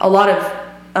that. A lot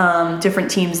of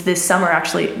different teams this summer,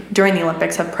 actually, during the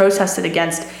Olympics, have protested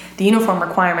against the uniform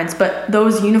requirements, but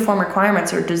those uniform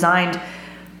requirements are designed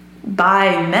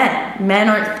by men.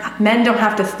 Men don't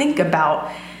have to think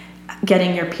about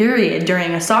getting your period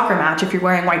during a soccer match if you're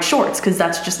wearing white shorts, because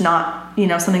that's just not, you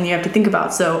know, something you have to think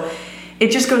about. So it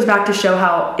just goes back to show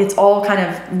how it's all kind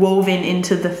of woven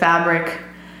into the fabric,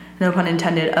 no pun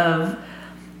intended, of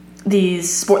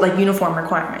these sport, like, uniform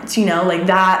requirements, you know, like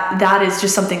that is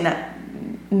just something that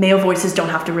male voices don't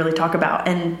have to really talk about.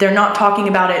 And they're not talking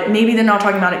about it. Maybe they're not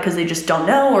talking about it because they just don't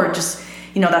know, or just,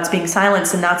 you know, that's being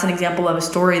silenced. And that's an example of a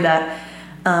story that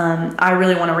I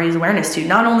really want to raise awareness to.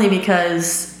 Not only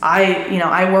because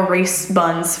I wore race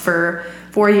buns for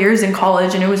 4 years in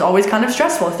college, and it was always kind of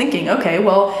stressful, thinking, okay,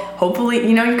 well, hopefully,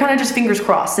 you know, you're kind of just fingers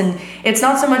crossed. And it's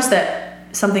not so much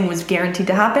that something was guaranteed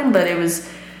to happen, but it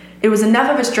was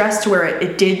enough of a stress to where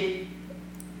it did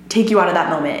take you out of that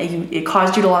moment. It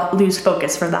caused you to lose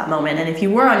focus for that moment. And if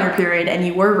you were on your period and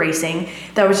you were racing,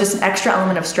 that was just an extra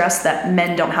element of stress that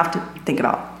men don't have to think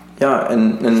about. Yeah,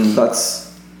 and that's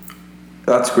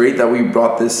great that we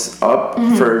brought this up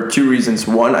for 2 reasons.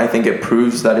 One, I think it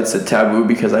proves that it's a taboo,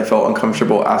 because I felt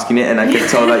uncomfortable asking it, and I could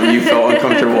tell that you felt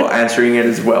uncomfortable answering it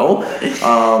as well.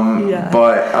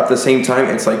 But at the same time,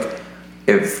 it's like,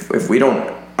 if we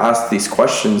don't ask these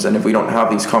questions and if we don't have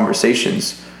these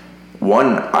conversations,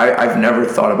 one, I've never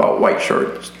thought about white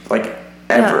shorts, like,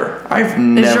 ever. Yeah. I've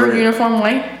never. Is your uniform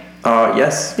white?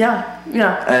 Yes. Yeah.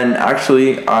 And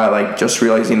actually, I like just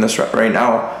realizing this right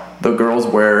now. The girls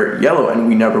wear yellow, and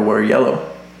we never wear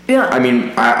yellow. Yeah. I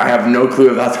mean, I have no clue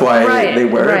if that's why they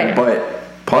wear it, but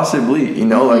possibly, you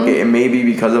know, like, it may be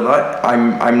because of that.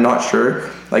 I'm not sure.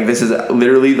 Like, this is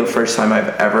literally the first time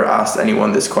I've ever asked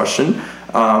anyone this question.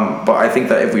 But I think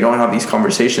that if we don't have these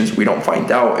conversations, we don't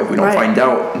find out. If we don't find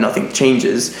out, nothing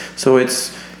changes. So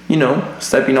it's,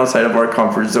 stepping outside of our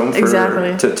comfort zone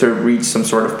to reach some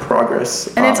sort of progress.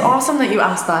 And it's awesome that you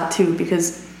asked that too,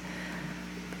 because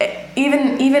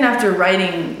even after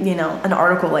writing, an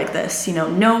article like this, no,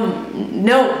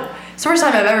 it's the first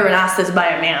time I've ever been asked this by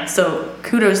a man. So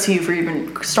kudos to you for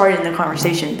even starting the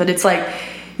conversation. But it's like,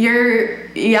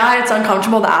 it's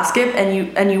uncomfortable to ask it,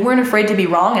 and you weren't afraid to be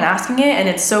wrong in asking it, and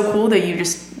it's so cool that you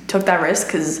just took that risk,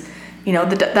 because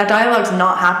that dialogue's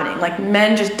not happening. Like,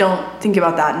 men just don't think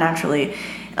about that naturally.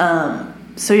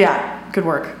 So yeah, good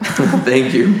work.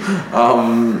 Thank you.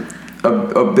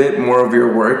 A bit more of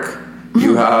your work.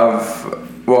 You have,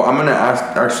 well, I'm gonna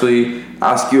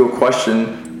ask you a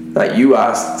question that you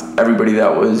asked everybody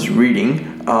that was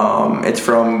reading. It's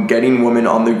from Getting Women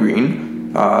on the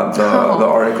Green, the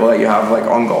article that you have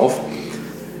on golf.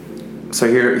 So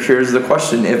here's the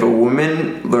question. If a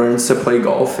woman learns to play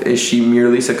golf, is she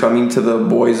merely succumbing to the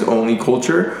boys only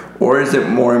culture, or is it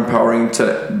more empowering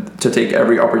to take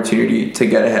every opportunity to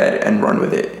get ahead and run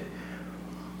with it?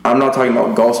 I'm not talking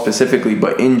about golf specifically,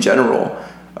 but in general.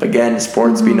 Again,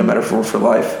 sports being a metaphor for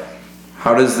life.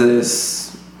 How does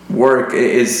this work?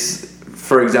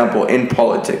 For example, in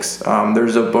politics,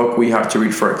 there's a book we have to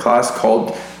read for a class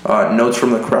called Notes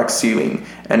from the Cracked Ceiling,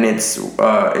 and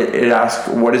it asks,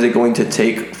 what is it going to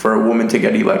take for a woman to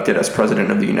get elected as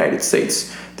president of the United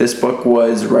States? This book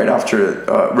was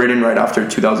written right after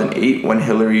 2008, when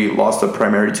Hillary lost the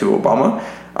primary to Obama.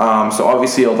 So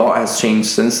obviously a lot has changed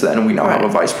since then. We now have a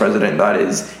vice president that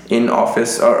is in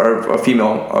office, or a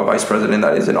female vice president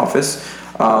that is in office.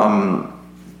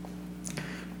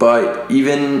 But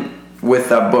even with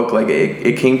that book,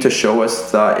 it came to show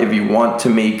us that if you want to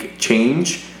make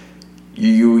change,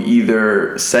 you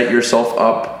either set yourself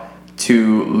up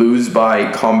to lose by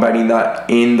combating that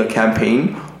in the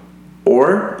campaign,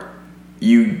 or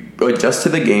you adjust to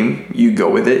the game, you go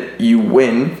with it, you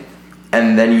win,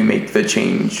 and then you make the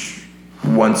change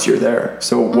once you're there.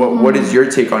 So what is your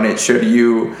take on it? Should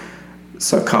you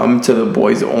succumb to the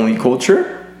boys only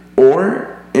culture,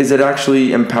 or is it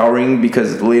actually empowering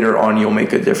because later on you'll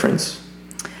make a difference?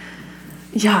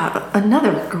 Yeah,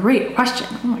 another great question.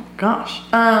 Oh my gosh.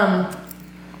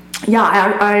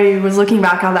 I was looking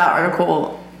back on that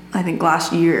article, I think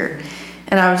last year,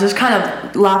 and I was just kind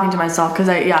of laughing to myself, because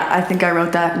I think I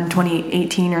wrote that in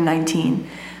 2018 or 19.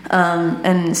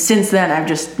 And since then,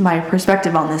 my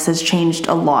perspective on this has changed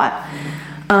a lot.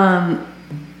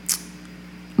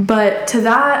 But to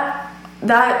that,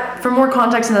 for more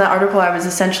context in that article, I was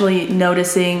essentially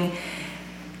noticing,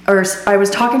 or I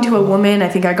was talking to a woman. I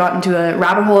think I got into a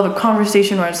rabbit hole of a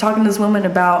conversation where I was talking to this woman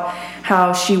about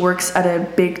how she works at a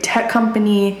big tech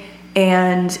company,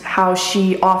 and how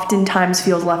she oftentimes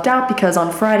feels left out because on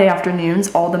Friday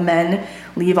afternoons, all the men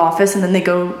leave office and then they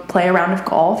go play a round of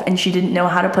golf, and she didn't know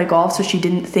how to play golf, so she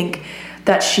didn't think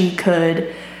that she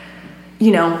could,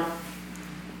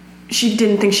 she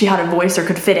didn't think she had a voice or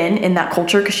could fit in that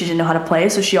culture, because she didn't know how to play,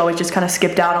 so she always just kind of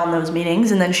skipped out on those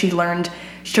meetings. And then she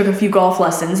took a few golf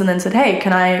lessons and then said, hey,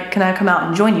 can I come out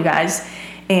and join you guys?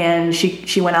 And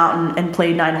she went out and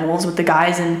played 9 holes with the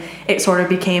guys, and it sort of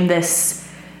became this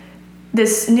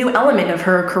new element of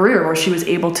her career where she was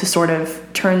able to sort of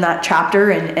turn that chapter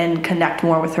and connect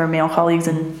more with her male colleagues.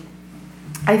 And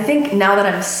I think now that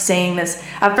I'm saying this,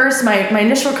 at first my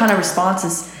initial kind of response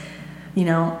is,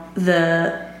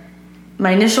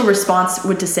 my initial response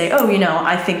would to say,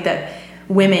 I think that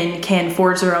women can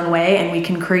forge their own way, and we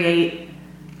can create,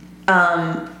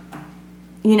 a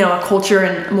culture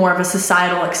and more of a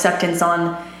societal acceptance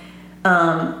on,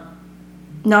 not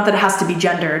that it has to be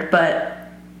gendered, but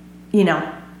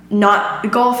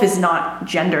golf is not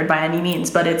gendered by any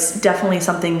means, but it's definitely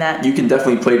something that you can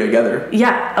definitely play together.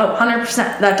 Yeah.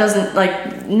 100%. That doesn't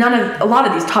a lot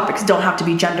of these topics don't have to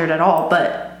be gendered at all,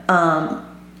 but,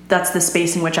 that's the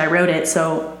space in which I wrote it.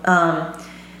 So,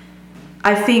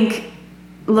 I think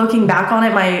looking back on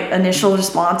it, my initial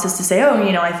response is to say,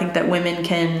 I think that women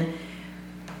can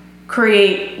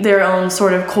create their own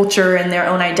sort of culture and their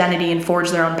own identity and forge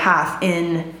their own path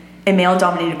in a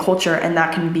male-dominated culture, and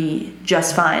that can be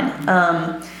just fine.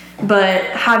 But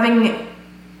having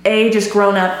just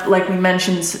grown up, like we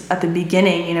mentioned at the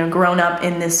beginning, grown up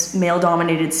in this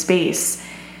male-dominated space,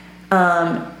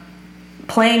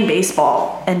 playing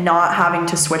baseball and not having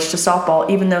to switch to softball,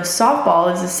 even though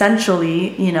softball is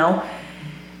essentially,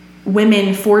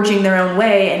 women forging their own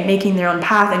way and making their own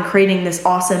path and creating this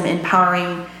awesome,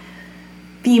 empowering,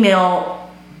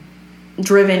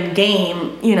 female-driven game,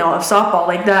 of softball.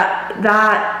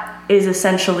 That is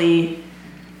essentially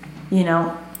you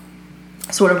know,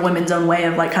 sort of women's own way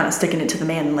of like kind of sticking it to the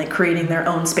man and like creating their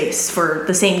own space for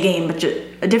the same game, but just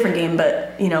a different game,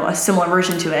 but you know, a similar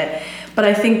version to it. But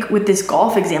I think with this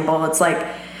golf example, it's like,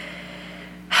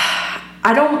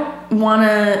 I don't want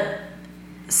to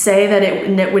say that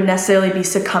it would necessarily be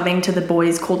succumbing to the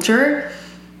boys' culture,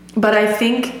 but I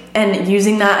think, and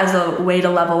using that as a way to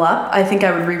level up, I think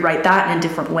I would rewrite that in a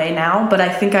different way now. But I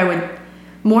think I would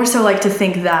more so like to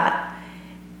think that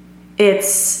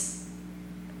it's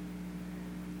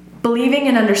believing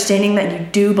and understanding that you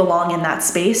do belong in that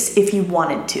space if you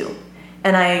wanted to.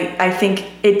 And I think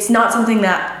it's not something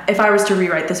that if I was to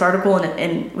rewrite this article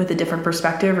and with a different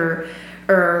perspective or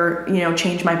you know,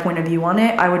 change my point of view on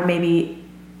it, I would maybe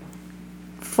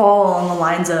fall along the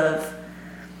lines of,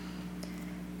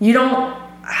 you don't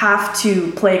have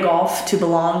to play golf to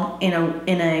belong in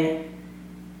a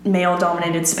male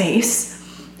dominated space,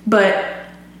 but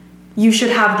you should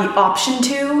have the option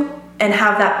to, and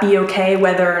have that be okay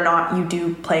whether or not you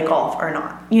do play golf or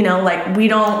not. You know, like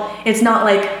it's not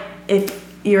like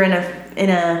if you're it's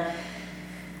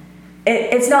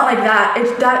not like that.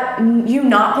 It's that you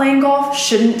not playing golf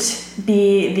shouldn't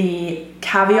be the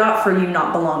caveat for you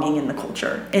not belonging in the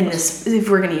culture. In this, if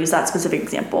we're going to use that specific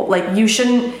example, like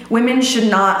women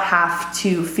should not have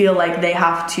to feel like they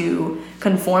have to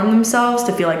conform themselves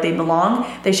to feel like they belong.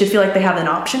 They should feel like they have an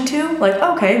option to, like,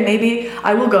 okay, maybe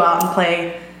I will go out and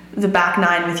play the back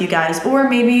nine with you guys, or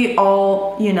maybe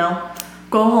I'll, you know,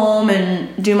 go home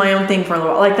and do my own thing for a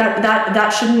little while. Like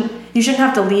you shouldn't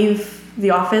have to leave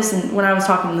the office. And when I was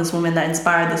talking to this woman that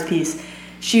inspired this piece,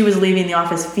 she was leaving the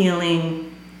office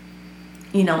feeling,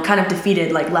 you know, kind of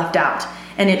defeated, like left out.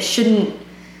 And it shouldn't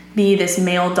be this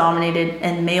male dominated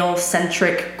and male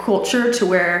centric culture to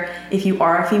where if you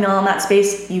are a female in that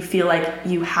space, you feel like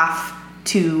you have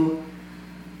to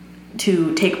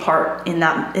take part in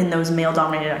those male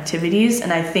dominated activities.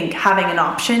 And I think having an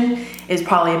option is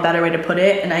probably a better way to put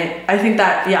it. And I think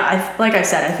that, like I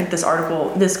said, I think this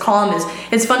column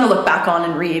it's fun to look back on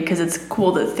and read because it's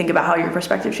cool to think about how your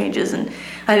perspective changes. And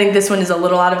I think this one is a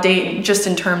little out of date just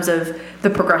in terms of the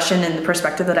progression and the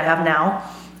perspective that I have now.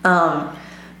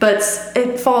 But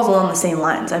it falls along the same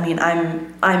lines. I mean,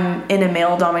 I'm in a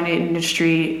male dominated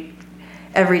industry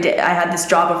every day. I had this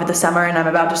job over the summer and I'm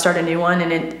about to start a new one,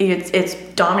 and it's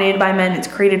dominated by men, it's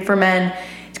created for men,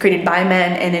 it's created by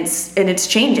men, and it's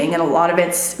changing, and a lot of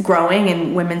it's growing,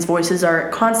 and women's voices are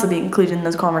constantly included in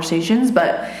those conversations.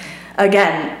 But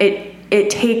again, it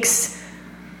takes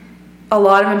a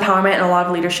lot of empowerment and a lot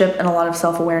of leadership and a lot of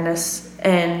self-awareness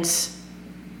and,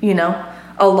 you know,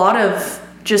 a lot of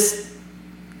just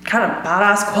kind of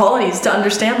badass qualities to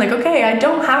understand, like, okay, I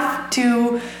don't have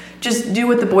to just do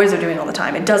what the boys are doing all the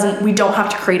time. We don't have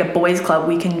to create a boys club.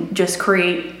 We can just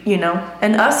create, you know,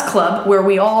 an us club where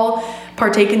we all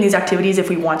partake in these activities if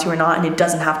we want to or not, and it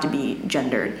doesn't have to be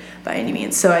gendered by any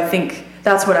means. So I think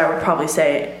that's what I would probably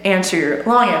say,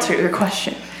 long answer to your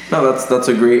question. No, that's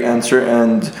a great answer.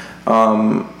 And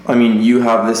I mean, you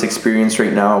have this experience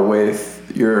right now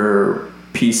with your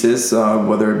pieces,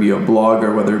 whether it be a blog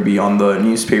or whether it be on the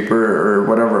newspaper or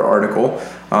whatever article.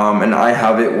 And I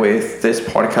have it with this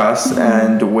podcast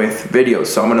and with videos.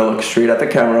 So I'm going to look straight at the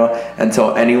camera and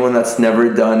tell anyone that's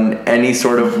never done any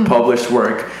sort of published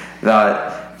work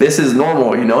that this is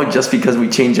normal, you know, just because we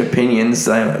change opinions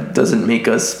doesn't make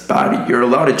us bad. You're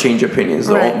allowed to change opinions.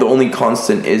 Right. The only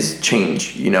constant is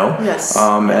change, you know? Yes.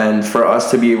 And for us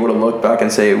to be able to look back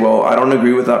and say, well, I don't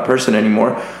agree with that person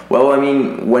anymore. Well, I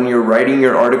mean, when you're writing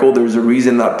your article, there's a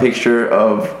reason that picture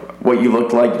of what you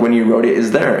looked like when you wrote it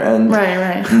is there. And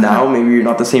right. Now maybe you're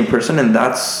not the same person, and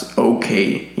that's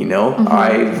okay, you know? Mm-hmm.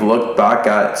 I've looked back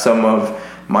at some of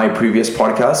my previous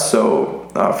podcasts. So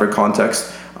for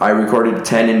context, I recorded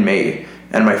 10 in May,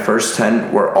 and my first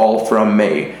 10 were all from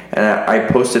May. And I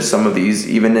posted some of these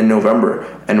even in November.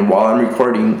 And while I'm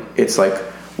recording, it's like,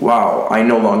 wow, I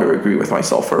no longer agree with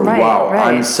myself, or wow,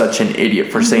 I'm such an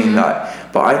idiot for saying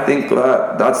that. But I think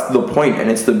that that's the point, and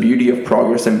it's the beauty of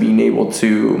progress and being able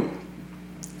to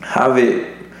have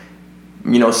it,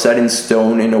 you know, set in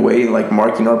stone in a way, like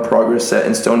marking our progress set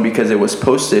in stone because it was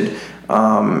posted.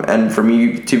 And for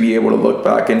me to be able to look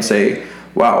back and say,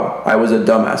 wow, I was a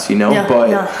dumbass, you know?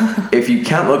 If you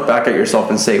can't look back at yourself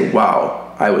and say,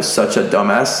 wow, I was such a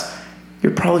dumbass,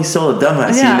 you're probably still a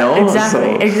dumbass, you know?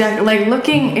 Exactly. Like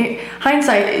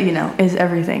hindsight, you know, is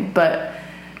everything. But,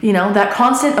 you know, that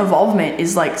constant evolvement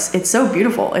is like, it's so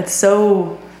beautiful. It's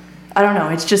so, I don't know.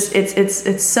 It's just,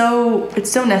 it's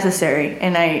so necessary.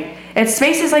 And it's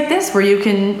spaces like this where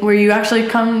you actually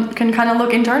can kind of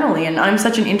look internally. And I'm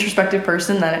such an introspective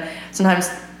person that sometimes,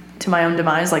 to my own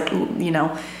demise, like, you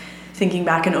know, thinking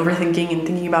back and overthinking and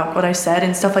thinking about what I said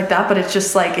and stuff like that. But it's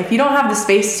just like, if you don't have the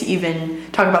space to even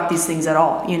talk about these things at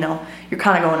all, you know, you're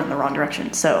kind of going in the wrong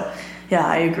direction. So yeah,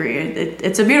 I agree.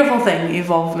 It's a beautiful thing,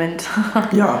 evolvement.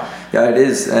 Yeah, it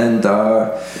is. And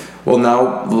well,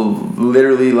 now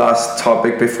literally last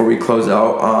topic before we close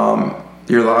out,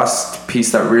 your last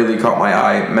piece that really caught my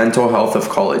eye, mental health of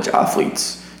college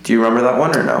athletes. Do you remember that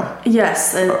one or no?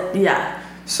 Yes. Yeah.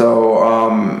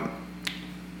 So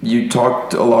you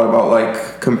talked a lot about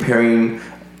like comparing,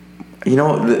 you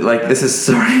know, like this is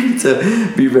starting to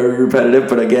be very repetitive,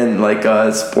 but again, like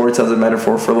sports as a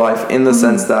metaphor for life, in the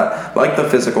sense that, like the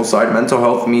physical side, mental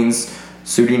health means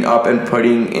suiting up and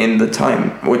putting in the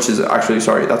time, which is actually,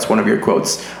 sorry, that's one of your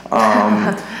quotes.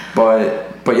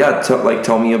 But yeah,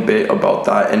 tell me a bit about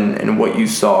that and what you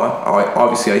saw.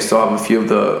 Obviously, I still have a few of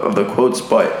the quotes,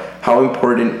 but how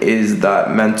important is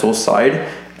that mental side,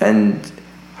 and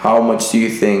how much do you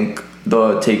think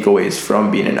the takeaways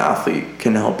from being an athlete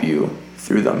can help you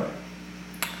through them?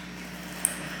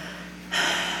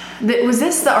 Was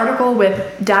this the article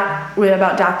about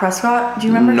Dak Prescott? Do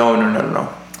you remember? No.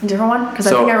 Different one? Because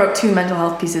I think I wrote 2 mental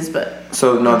health pieces, but...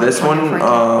 So, no, this one's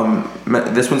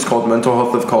called Mental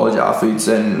Health of College Athletes,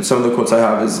 and some of the quotes I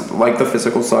have is, like the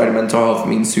physical side, mental health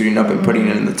means suiting up and putting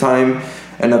in the time.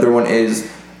 Another one is,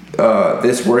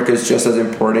 this work is just as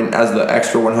important as the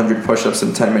extra 100 push-ups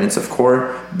and 10 minutes of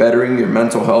core. Bettering your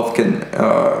mental health can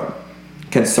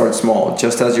start small,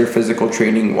 just as your physical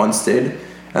training once did.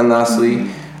 And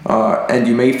lastly, and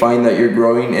you may find that you're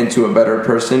growing into a better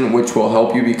person, which will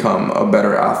help you become a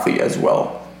better athlete as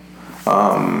well.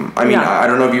 I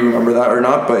don't know if you remember that or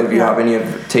not, but if you have any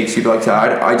takes you'd like to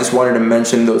add, I just wanted to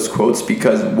mention those quotes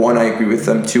because 1, I agree with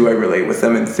them, 2, I relate with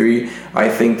them, and 3, I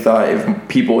think that if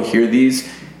people hear these,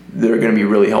 they're going to be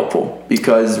really helpful,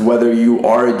 because whether you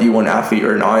are a D1 athlete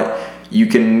or not, you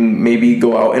can maybe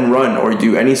go out and run or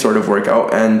do any sort of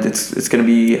workout, and it's going to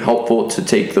be helpful to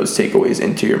take those takeaways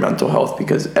into your mental health,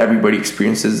 because everybody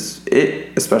experiences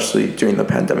it, especially during the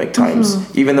pandemic times.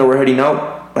 Even though we're heading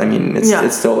out, I mean,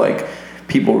 it's still like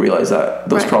people realize that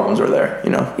those problems are there,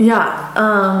 you know? Yeah.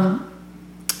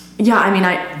 I mean,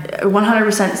 I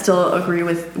 100% still agree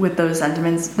with those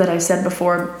sentiments that I said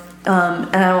before.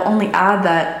 And I'll only add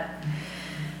that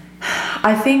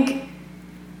I think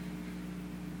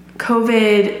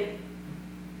COVID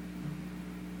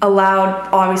allowed,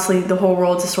 obviously, the whole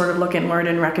world to sort of look inward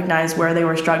and recognize where they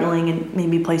were struggling and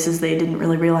maybe places they didn't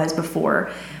really realize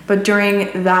before. But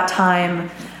during that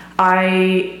time,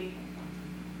 and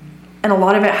a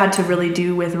lot of it had to really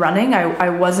do with running. I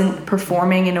wasn't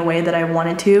performing in a way that I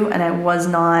wanted to, and I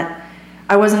wasn't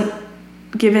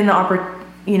given the opportunity.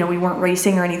 You know, we weren't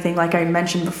racing or anything, like I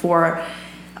mentioned before.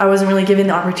 I wasn't really given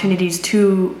the opportunities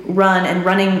to run, and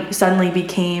running suddenly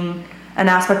became an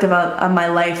aspect of my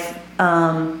life,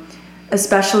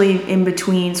 especially in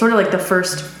between, sort of like the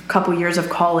first couple years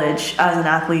of college as an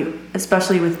athlete,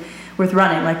 especially with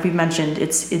running. Like we've mentioned,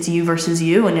 it's you versus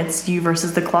you, and it's you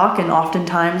versus the clock, and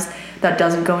oftentimes that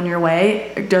doesn't go your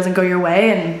way, and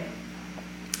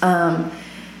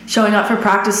showing up for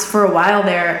practice for a while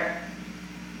there,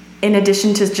 in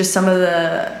addition to just some of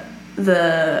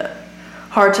the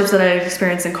hardships that I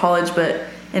experienced in college, but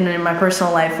in my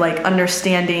personal life, like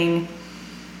understanding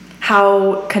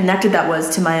how connected that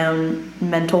was to my own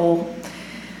mental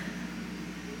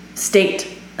state.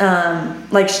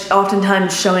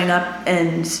 Oftentimes showing up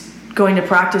and going to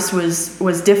practice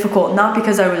was difficult, not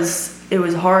because it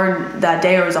was hard that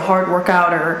day or it was a hard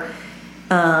workout or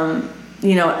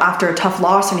after a tough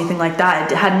loss or anything like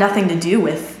that. It had nothing to do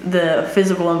with the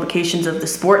physical implications of the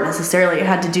sport necessarily. It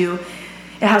has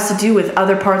to do with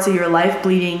other parts of your life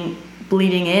bleeding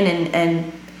in,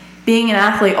 and being an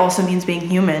athlete also means being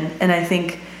human. And I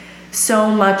think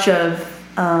so many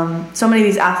of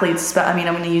these athletes, I'm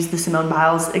going to use the Simone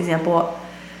Biles example.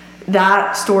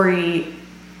 That story,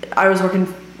 I was working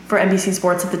for NBC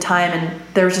Sports at the time, and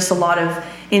there was just a lot of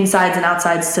insides and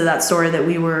outsides to that story that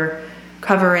we were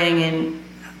covering and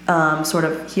sort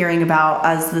of hearing about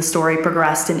as the story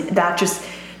progressed, and that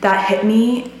hit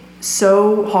me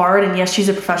so hard. And yes, she's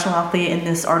a professional athlete, and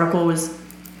this article was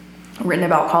written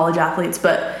about college athletes,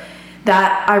 but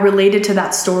that I related to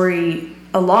that story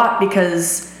a lot,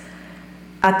 because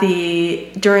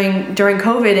during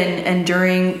COVID and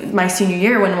during my senior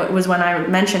year, when I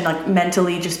mentioned like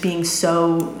mentally just being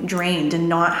so drained and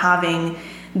not having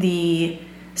the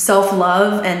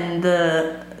self-love and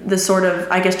the sort of,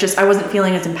 I guess, just I wasn't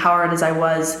feeling as empowered as I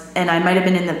was, and I might have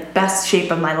been in the best shape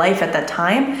of my life at that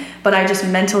time, but I just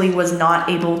mentally was not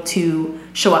able to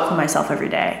show up for myself every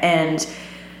day. And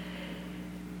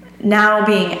now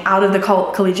being out of the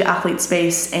collegiate athlete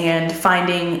space and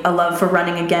finding a love for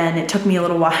running again, it took me a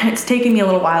little while. It's taken me a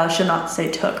little while. I should not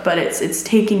say took, but it's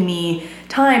taking me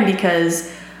time,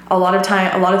 because a lot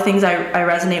of things I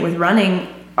resonate with running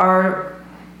are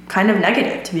kind of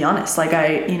negative, to be honest. Like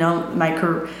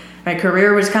my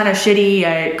career was kind of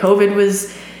shitty. COVID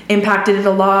was impacted it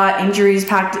a lot. Injuries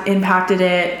impacted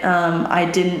it.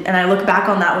 I look back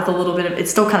on that with a little bit of, it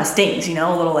still kind of stings, a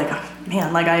little like, oh,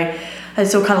 man, like I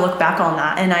still kind of look back on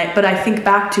that. But I think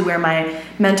back to where my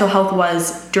mental health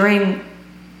was during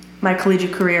my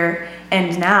collegiate career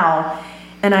and now,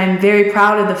 and I'm very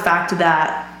proud of the fact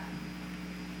that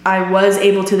I was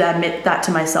able to admit that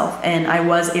to myself, and I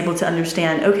was able to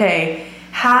understand, okay,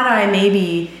 had I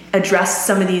maybe addressed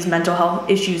some of these mental health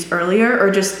issues earlier,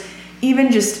 or just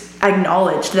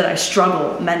acknowledged that I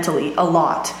struggle mentally a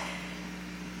lot,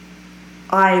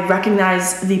 I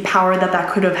recognize the power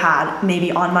that could have had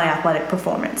maybe on my athletic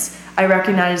performance. I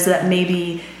recognize that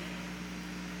maybe,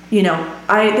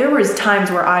 there was times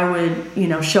where I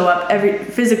would, show up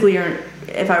physically, or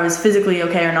if I was physically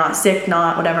okay or not, sick,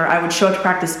 not whatever, I would show up to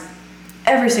practice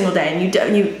every single day.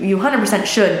 And you 100%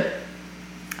 should,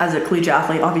 as a collegiate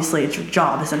athlete. Obviously it's your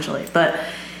job essentially, but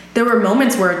there were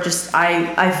moments where just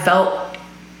I felt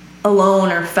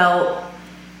alone, or felt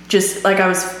just like I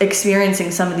was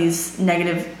experiencing some of these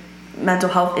negative mental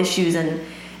health issues, and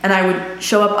I would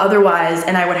show up otherwise,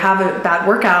 and I would have a bad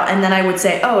workout, and then I would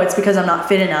say, oh, it's because I'm not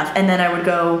fit enough, and then I would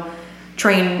go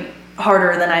train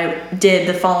harder than I did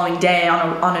the following day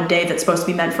on a day that's supposed to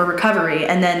be meant for recovery,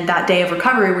 and then that day of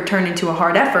recovery would turn into a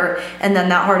hard effort, and then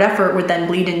that hard effort would then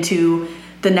bleed into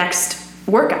the next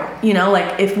workout.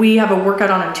 Like if we have a workout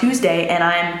on a Tuesday and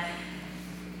I'm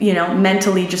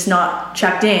mentally just not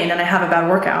checked in, and I have a bad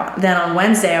workout, then on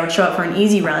Wednesday I would show up for an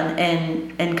easy run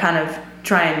and kind of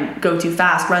try and go too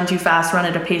fast, run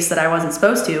at a pace that I wasn't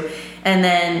supposed to. And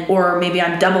then, or maybe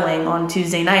I'm doubling on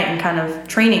Tuesday night and kind of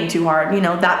training too hard,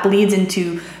 that bleeds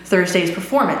into Thursday's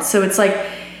performance. So it's like,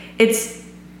 it's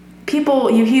people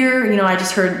you hear, I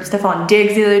just heard Stefan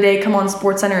Diggs the other day come on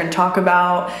SportsCenter and talk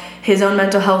about his own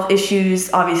mental health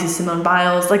issues. Obviously Simone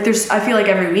Biles, like I feel like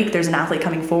every week there's an athlete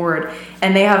coming forward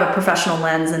and they have a professional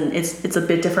lens, and it's a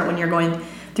bit different when you're going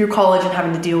through college and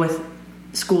having to deal with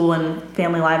school and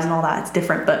family lives and all that. It's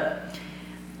different, but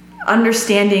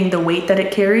understanding the weight that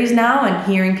it carries now,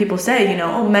 and hearing people say,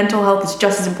 mental health is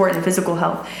just as important as physical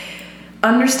health.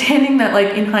 Understanding that,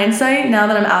 like, in hindsight, now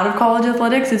that I'm out of college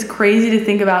athletics, it's crazy to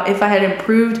think about if I had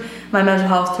improved my mental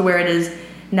health to where it is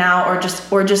now, or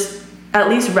just at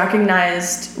least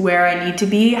recognized where I need to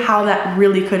be, how that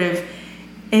really could have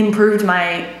improved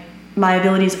my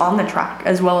abilities on the track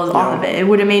as well as off of it. It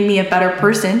would have made me a better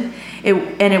person,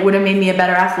 and it would have made me a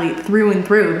better athlete through and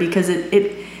through, because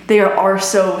they are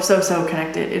so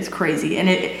connected. It's crazy.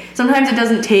 And sometimes it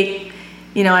doesn't take,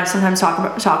 I sometimes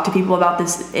talk to people about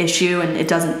this issue, and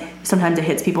sometimes it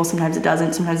hits people, sometimes it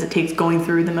doesn't. Sometimes it takes going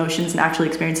through the motions and actually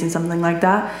experiencing something like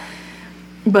that.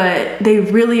 But they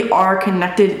really are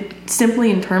connected,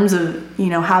 simply in terms of,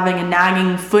 having a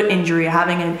nagging foot injury,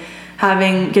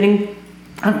 getting,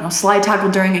 slide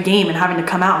tackled during a game and having to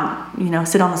come out and,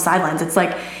 sit on the sidelines. It's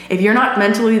like, if you're not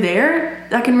mentally there,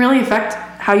 that can really affect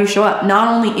how you show up, not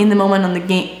only in the moment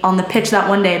on the pitch that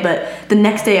one day, but the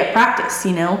next day at practice,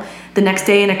 the next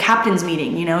day in a captain's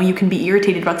meeting, you can be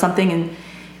irritated about something and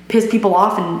piss people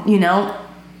off, and,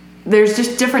 there's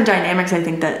just different dynamics. I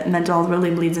think that mental health really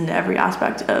bleeds into every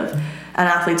aspect of an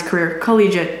athlete's career,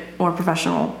 collegiate or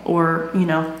professional, or,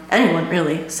 anyone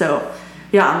really. So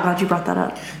yeah, I'm glad you brought that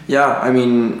up. Yeah, I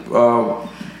mean,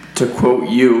 to quote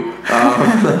you,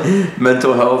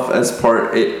 mental health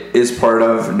is part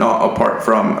of, not apart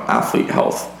from, athlete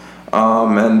health.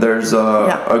 And there's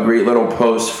a great little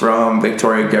post from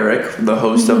Victoria Garrick, the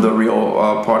host of the Real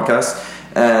podcast,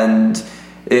 and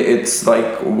it's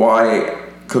like, why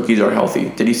cookies are healthy.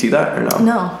 Did you see that or no?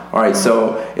 No. All right,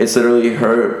 so it's literally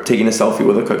her taking a selfie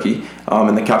with a cookie,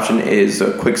 and the caption is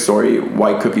a quick story,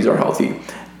 why cookies are healthy.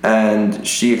 And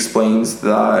she explains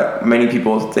that many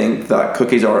people think that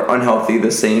cookies are unhealthy,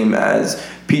 the same as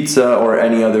pizza or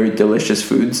any other delicious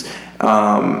foods,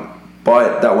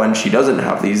 but that when she doesn't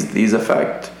have these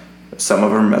affect some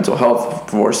of her mental health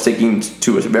for sticking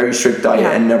to a very strict diet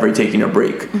and never taking a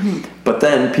break. Mm-hmm. But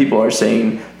then people are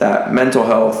saying that mental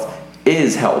health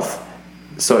is health.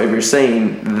 So if you're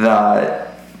saying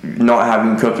that not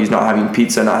having cookies, not having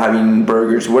pizza, not having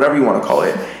burgers, whatever you want to call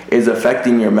it, is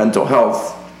affecting your mental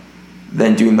health,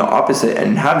 then doing the opposite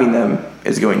and having them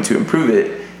is going to improve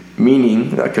it.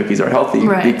 meaning that cookies are healthy,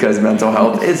 because mental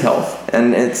health is health.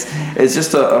 And it's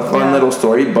just a fun little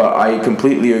story, but I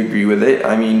completely agree with it.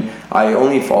 I mean, I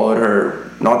only followed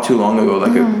her not too long ago,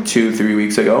 like 2-3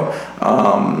 weeks ago,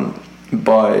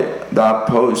 but that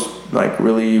post like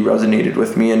really resonated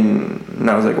with me, and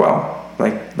I was like, wow,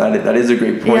 like that is a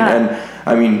great point. And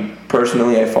I mean,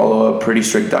 personally, I follow a pretty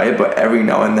strict diet, but every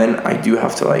now and then I do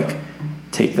have to like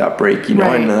take that break, you know,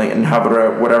 and have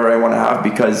whatever I want to have,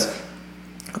 because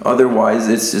otherwise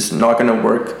it's just not going to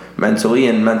work mentally.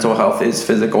 And mental health is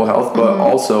physical health, but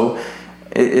also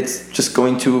it's just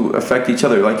going to affect each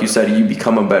other. Like you said, you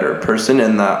become a better person,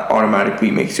 and that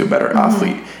automatically makes you a better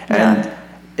athlete. And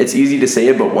it's easy to say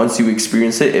it, but once you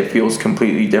experience it, it feels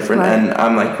completely different. And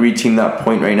I'm like reaching that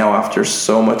point right now after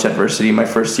so much adversity in my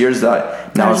first years,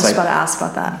 that now it's like, I was just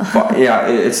about to ask about that.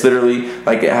 It's literally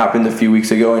like it happened a few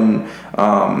weeks ago, and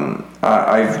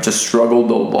I've just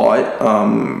struggled a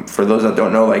lot. For those that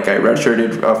don't know, like I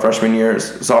redshirted freshman year,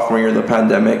 sophomore year of the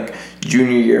pandemic,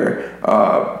 junior year,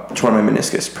 tore my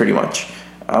meniscus pretty much.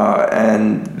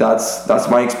 And that's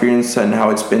my experience and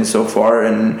how it's been so far.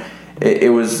 And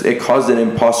it caused an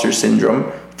imposter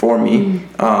syndrome for me.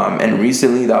 And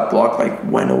recently that block like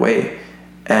went away,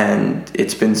 and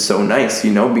it's been so nice,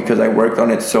 you know, because I worked on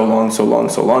it so long,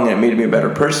 and it made me a better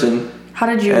person. How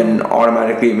did you? And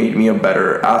automatically it made me a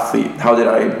better athlete. How did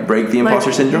I break the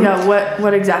imposter syndrome? Yeah,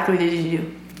 what exactly did you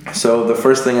do? So the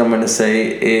first thing I'm going to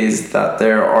say is that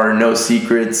there are no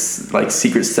secrets, like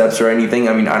secret steps or anything.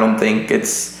 I mean, I think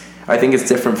it's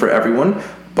different for everyone.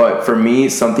 But for me,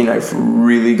 something I've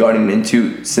really gotten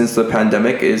into since the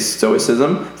pandemic is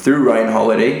stoicism through Ryan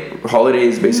Holiday. Holiday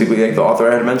is basically like the author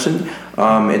I had mentioned.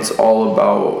 It's all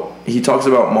about, he talks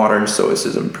about modern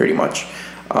stoicism pretty much.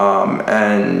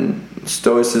 And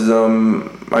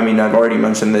stoicism, I mean, I've already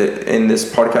mentioned it in this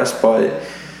podcast, but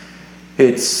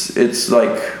it's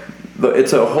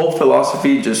a whole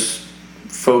philosophy just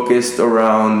focused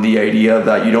around the idea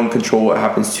that you don't control what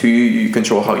happens to you, you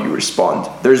control how you respond.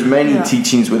 There's many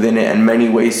teachings within it and many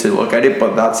ways to look at it,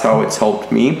 but that's how it's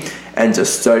helped me. And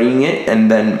just studying it, and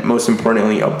then most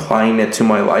importantly applying it to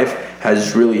my life,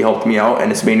 has really helped me out,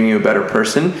 and it's made me a better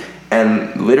person.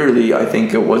 And literally, I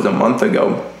think it was a month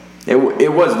ago,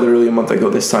 it was literally a month ago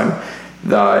this time,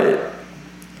 that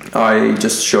I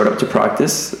just showed up to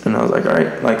practice, and I was like, all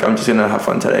right, like I'm just gonna have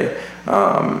fun today,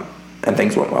 and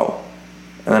things went well.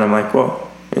 And then I'm like, whoa,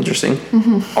 interesting.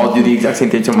 I'll do the exact same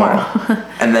thing tomorrow.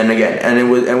 And then again, and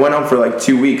it went on for like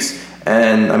 2 weeks,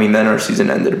 and I mean, then our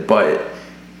season ended, but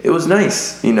it was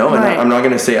nice, you know. And I'm not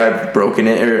gonna say I've broken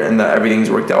it and that everything's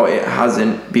worked out. It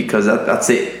hasn't, because that's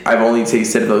it. I've only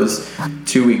tasted those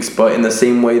 2 weeks, but in the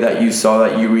same way that you saw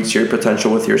that you reached your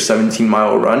potential with your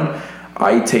 17-mile run,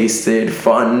 I tasted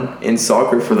fun in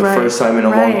soccer for the first time in a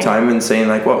long time, and saying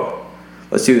like, whoa,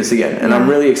 let's do this again. And I'm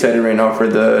really excited right now for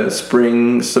the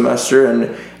spring semester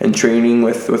and training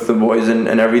with the boys and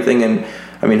everything. And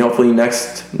I mean, hopefully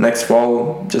next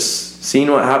fall, just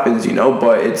seeing what happens, you know.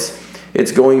 But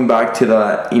it's going back to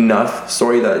that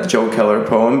that Joe Heller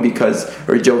poem, because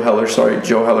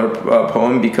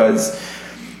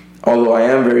although I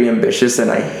am very ambitious and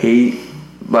I hate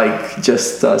like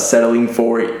just settling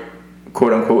for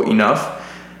quote unquote enough,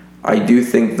 I do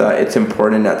think that it's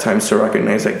important at times to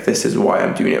recognize like this is why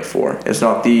I'm doing it for. It's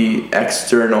not the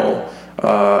external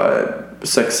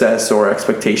success or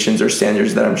expectations or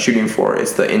standards that I'm shooting for.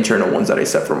 It's the internal ones that I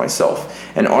set for myself.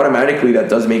 And automatically that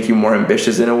does make you more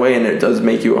ambitious in a way, and it does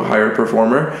make you a higher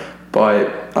performer.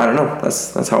 But I don't know.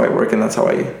 That's how I work, and that's how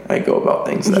I go about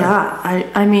things there.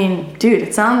 Yeah, I mean, dude,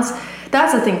 it sounds,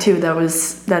 that's the thing too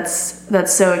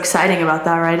that's so exciting about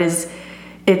that, right? Is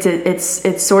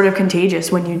it's sort of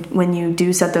contagious when you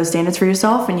do set those standards for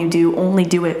yourself, and you do only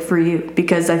do it for you.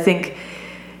 Because I think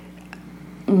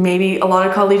maybe a lot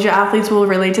of collegiate athletes will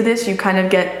relate to this. You kind of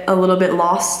get a little bit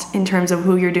lost in terms of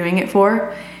who you're doing it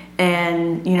for.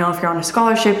 And, you know, if you're on a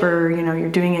scholarship, or, you know, you're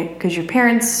doing it because your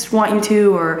parents want you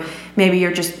to, or maybe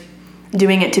you're just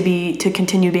doing it to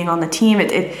continue being on the team.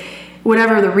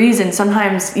 Whatever the reason,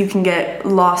 sometimes you can get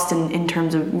lost in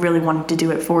terms of really wanting to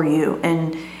do it for you.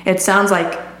 And it sounds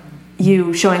like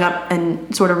you showing up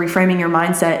and sort of reframing your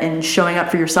mindset and showing up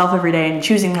for yourself every day and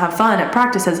choosing to have fun at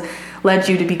practice has led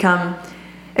you to become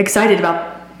excited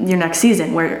about your next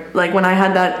season. Where like when I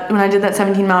did that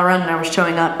 17-mile run, and I was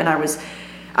showing up, and I was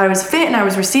fit, and I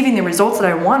was receiving the results that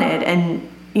I wanted, and,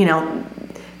 you know,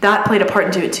 that played a part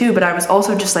into it too. But I was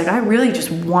also just like, I really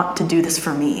just want to do this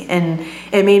for me. And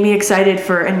it made me excited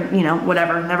for, and, you know,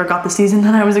 whatever, never got the season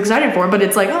that I was excited for, but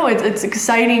it's like, oh, it's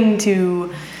exciting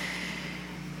to,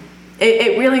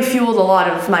 it really fueled a lot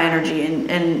of my energy,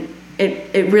 and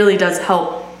it really does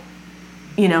help,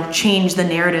 change the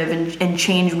narrative and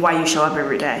change why you show up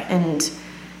every day. And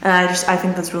I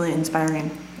think that's really inspiring.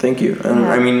 Thank you. And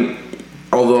I mean,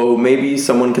 although maybe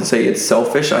someone could say it's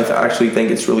selfish, I actually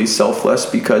think it's really selfless,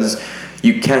 because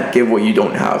you can't give what you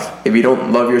don't have. If you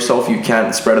don't love yourself, you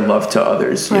can't spread love to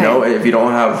others. Right. If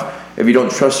you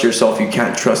don't trust yourself, you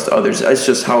can't trust others. That's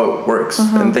just how it works.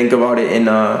 And think about it in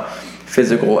a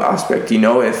physical aspect.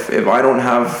 If I don't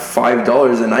have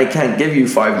 $5 and I can't give you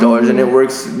 $5, and it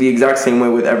works the exact same way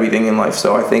with everything in life.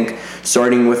 So I think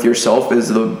starting with yourself is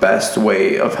the best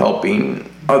way of helping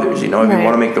others. If you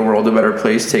want to make the world a better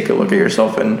place, take a look at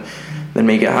yourself and then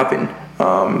make it happen.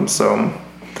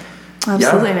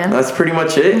 Absolutely, man. That's pretty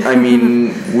much it. I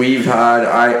mean,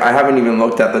 I haven't even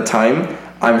looked at the time.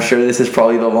 I'm sure this is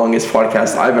probably the longest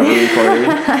podcast I've ever recorded.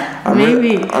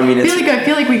 Maybe. I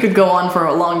feel like we could go on for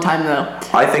a long time, though.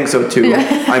 I think so too.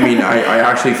 Yeah. I mean, I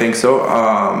actually think so.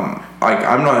 I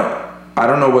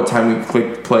don't know what time we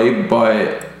clicked play,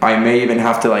 but I may even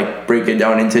have to break it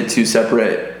down into two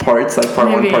separate parts, like part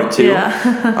 1, part 2.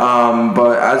 Yeah.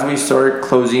 But as we start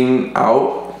closing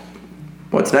out,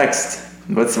 what's next?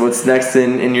 What's next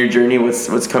in your journey?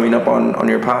 What's coming up on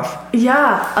your path?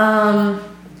 Yeah.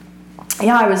 I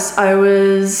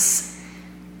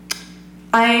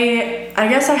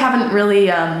guess I haven't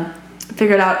really I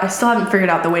still haven't figured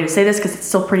out the way to say this, because it's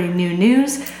still pretty new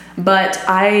news, but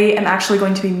I am actually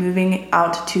going to be moving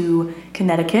out to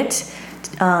Connecticut,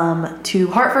 to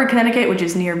Hartford, Connecticut, which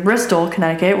is near Bristol,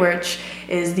 Connecticut, which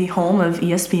is the home of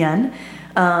ESPN.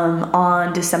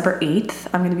 On December 8th,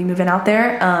 I'm going to be moving out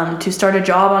there to start a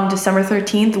job on December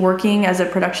 13th, working as a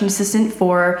production assistant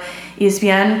for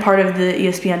ESPN, part of the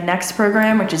ESPN Next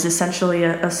program, which is essentially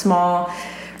a small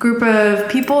group of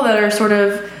people that are sort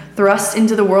of thrust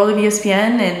into the world of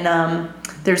ESPN. And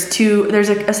there's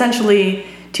essentially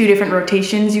two different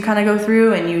rotations you kind of go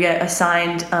through, and you get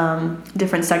assigned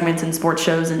different segments in sports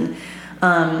shows and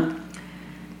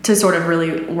to sort of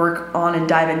really work on and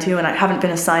dive into, and I haven't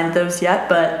been assigned those yet,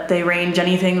 but they range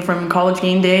anything from College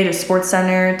Game Day to Sports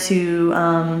Center to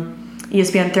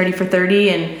ESPN 30 for 30,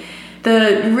 and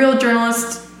the real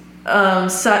journalist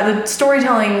side, the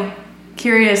storytelling,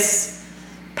 curious,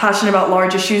 passionate about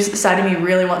large issues side of me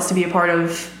really wants to be a part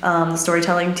of the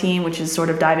storytelling team, which is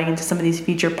sort of diving into some of these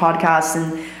feature podcasts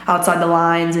and Outside the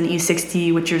Lines and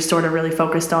E60, which are sort of really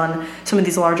focused on some of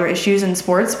these larger issues in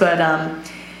sports,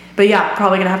 But yeah,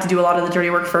 probably going to have to do a lot of the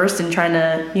dirty work first and trying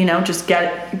to, just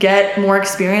get more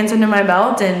experience under my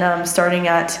belt. And starting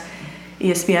at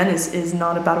ESPN is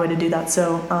not a bad way to do that.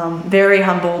 So very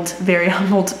humbled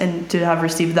and to have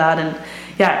received that. And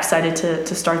yeah, excited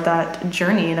to start that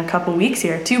journey in a couple weeks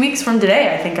here. 2 weeks from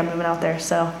today, I think I'm moving out there.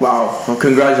 So wow. Well,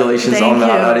 congratulations on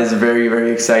that. That is very,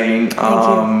 very exciting.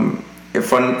 Thank you. A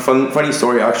funny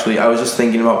story, actually. I was just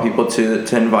thinking about people to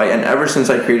invite, and ever since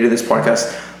I created this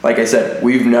podcast, like I said,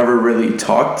 we've never really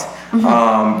talked.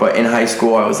 But in high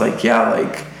school, I was like,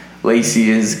 LACEY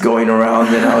is going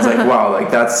around, and I was like, wow,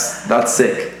 that's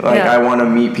sick. I want to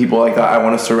meet people like that. I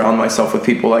want to surround myself with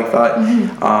people like that.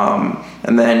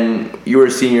 And then you were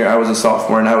a senior, I was a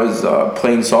sophomore, and I was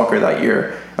playing soccer that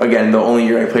year. Again, the only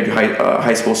year I played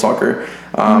high school soccer.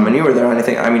 And you were there, and I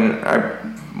think,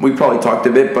 we probably talked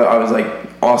a bit, but I was like,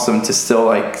 awesome to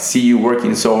still see you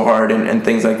working so hard and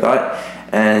things like that.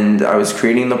 And I was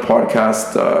creating the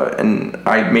podcast, and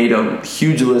I made a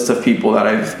huge list of people that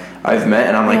I've met,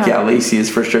 and I'm like, LACEY is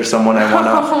for sure someone I want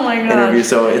to interview.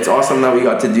 So it's awesome that we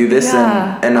got to do this,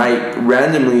 and I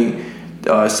randomly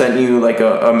sent you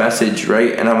a message,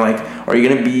 right? And I'm like, are you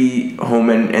gonna be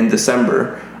home in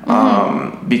December?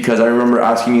 Because I remember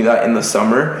asking you that in the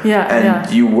summer, and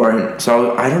you weren't.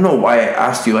 So I don't know why I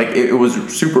asked you. It was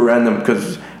super random,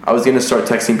 because I was gonna start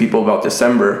texting people about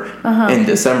December in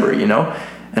December,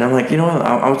 And I'm like, what?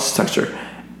 I'll just text her.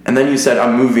 And then you said,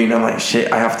 I'm moving. I'm like,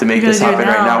 shit, I have to make this happen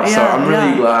right now. So I'm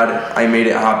really glad I made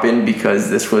it happen, because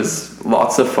this was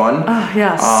lots of fun. Oh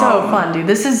yeah, so fun, dude.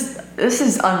 This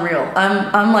is unreal.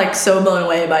 I'm so blown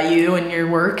away by you and your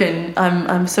work, and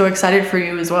I'm so excited for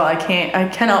you as well. I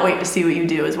cannot wait to see what you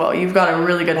do as well. You've got a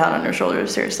really good head on your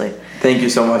shoulders, seriously. Thank you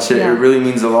so much. It really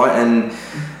means a lot, and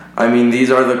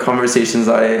these are the conversations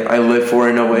I live for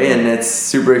in a way, and it's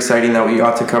super exciting that we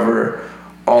got to cover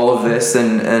all of this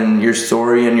and your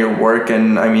story and your work,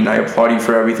 and I applaud you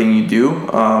for everything you do.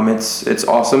 It's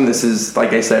awesome. This is,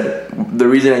 like I said, the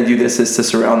reason I do this is to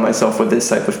surround myself with this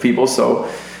type of people. So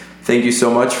thank you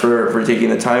so much for taking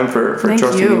the time, for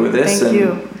trusting me with this. Thank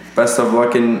you. Best of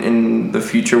luck in the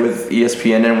future with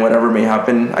ESPN and whatever may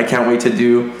happen. I can't wait to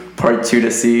do part 2 to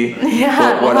see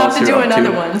what we'll else have to do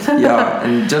another one.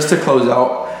 And just to close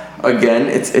out, again,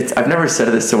 it's I've never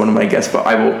said this to one of my guests, but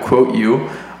I will quote you.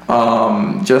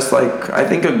 Just like, I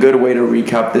think a good way to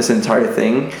recap this entire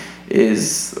thing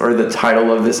is, or the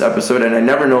title of this episode, and I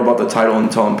never know about the title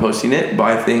until I'm posting it, but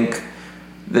I think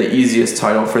the easiest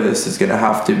title for this is going to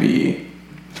have to be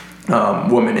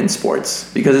Women in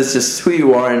Sports, because it's just who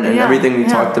you are and everything we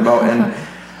talked about. And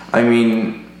I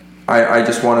mean, I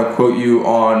just want to quote you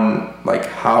on like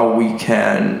how we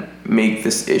can make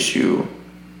this issue,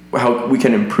 how we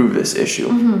can improve this issue.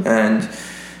 And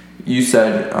you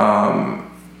said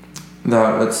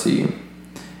that, let's see,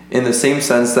 in the same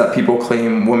sense that people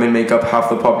claim women make up half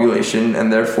the population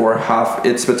and therefore half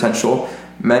its potential,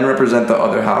 men represent the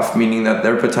other half, meaning that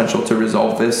their potential to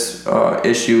resolve this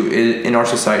issue in our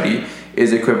society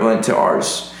is equivalent to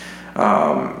ours.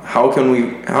 How can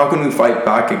we fight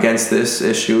back against this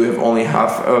issue if only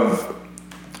half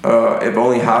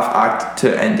act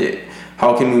to end it?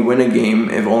 How can we win a game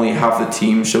if only half the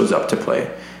team shows up to play?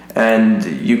 And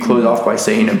you close off by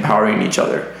saying empowering each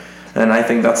other. And I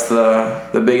think that's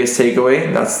the biggest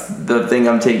takeaway. That's the thing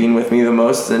I'm taking with me the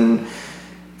most. And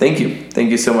thank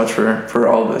you so much for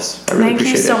all of this. I really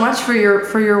appreciate it. Thank you so much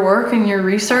for your work and your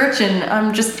research. And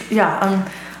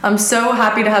I'm so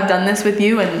happy to have done this with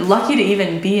you, and lucky to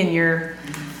even be in your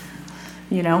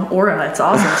aura. It's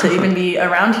awesome to even be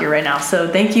around here right now. So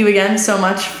thank you again so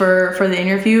much for the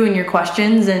interview and your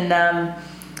questions. And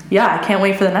I can't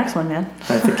wait for the next one, man.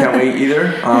 I can't wait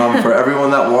either. For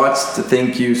everyone that watched,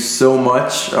 thank you so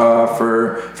much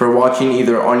for watching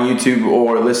either on YouTube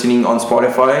or listening on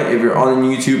Spotify. If you're on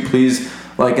YouTube, please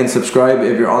like and subscribe.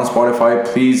 If you're on Spotify,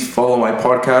 please follow my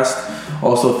podcast.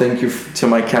 Also, thank you to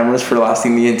my cameras for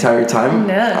lasting the entire time.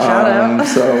 Yeah, shout out.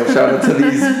 So shout out to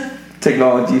these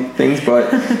technology things.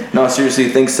 But no, seriously,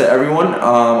 thanks to everyone.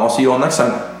 I'll see you all next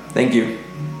time. Thank you.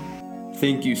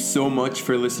 Thank you so much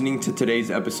for listening to today's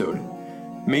episode.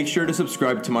 Make sure to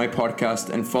subscribe to my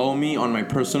podcast and follow me on my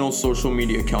personal social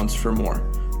media accounts for more,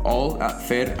 all at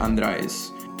Fer Andraez.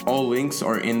 All links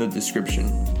are in the description.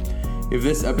 If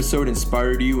this episode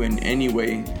inspired you in any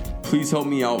way, please help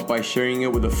me out by sharing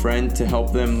it with a friend to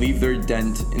help them leave their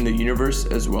dent in the universe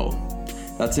as well.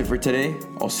 That's it for today.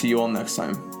 I'll see you all next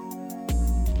time.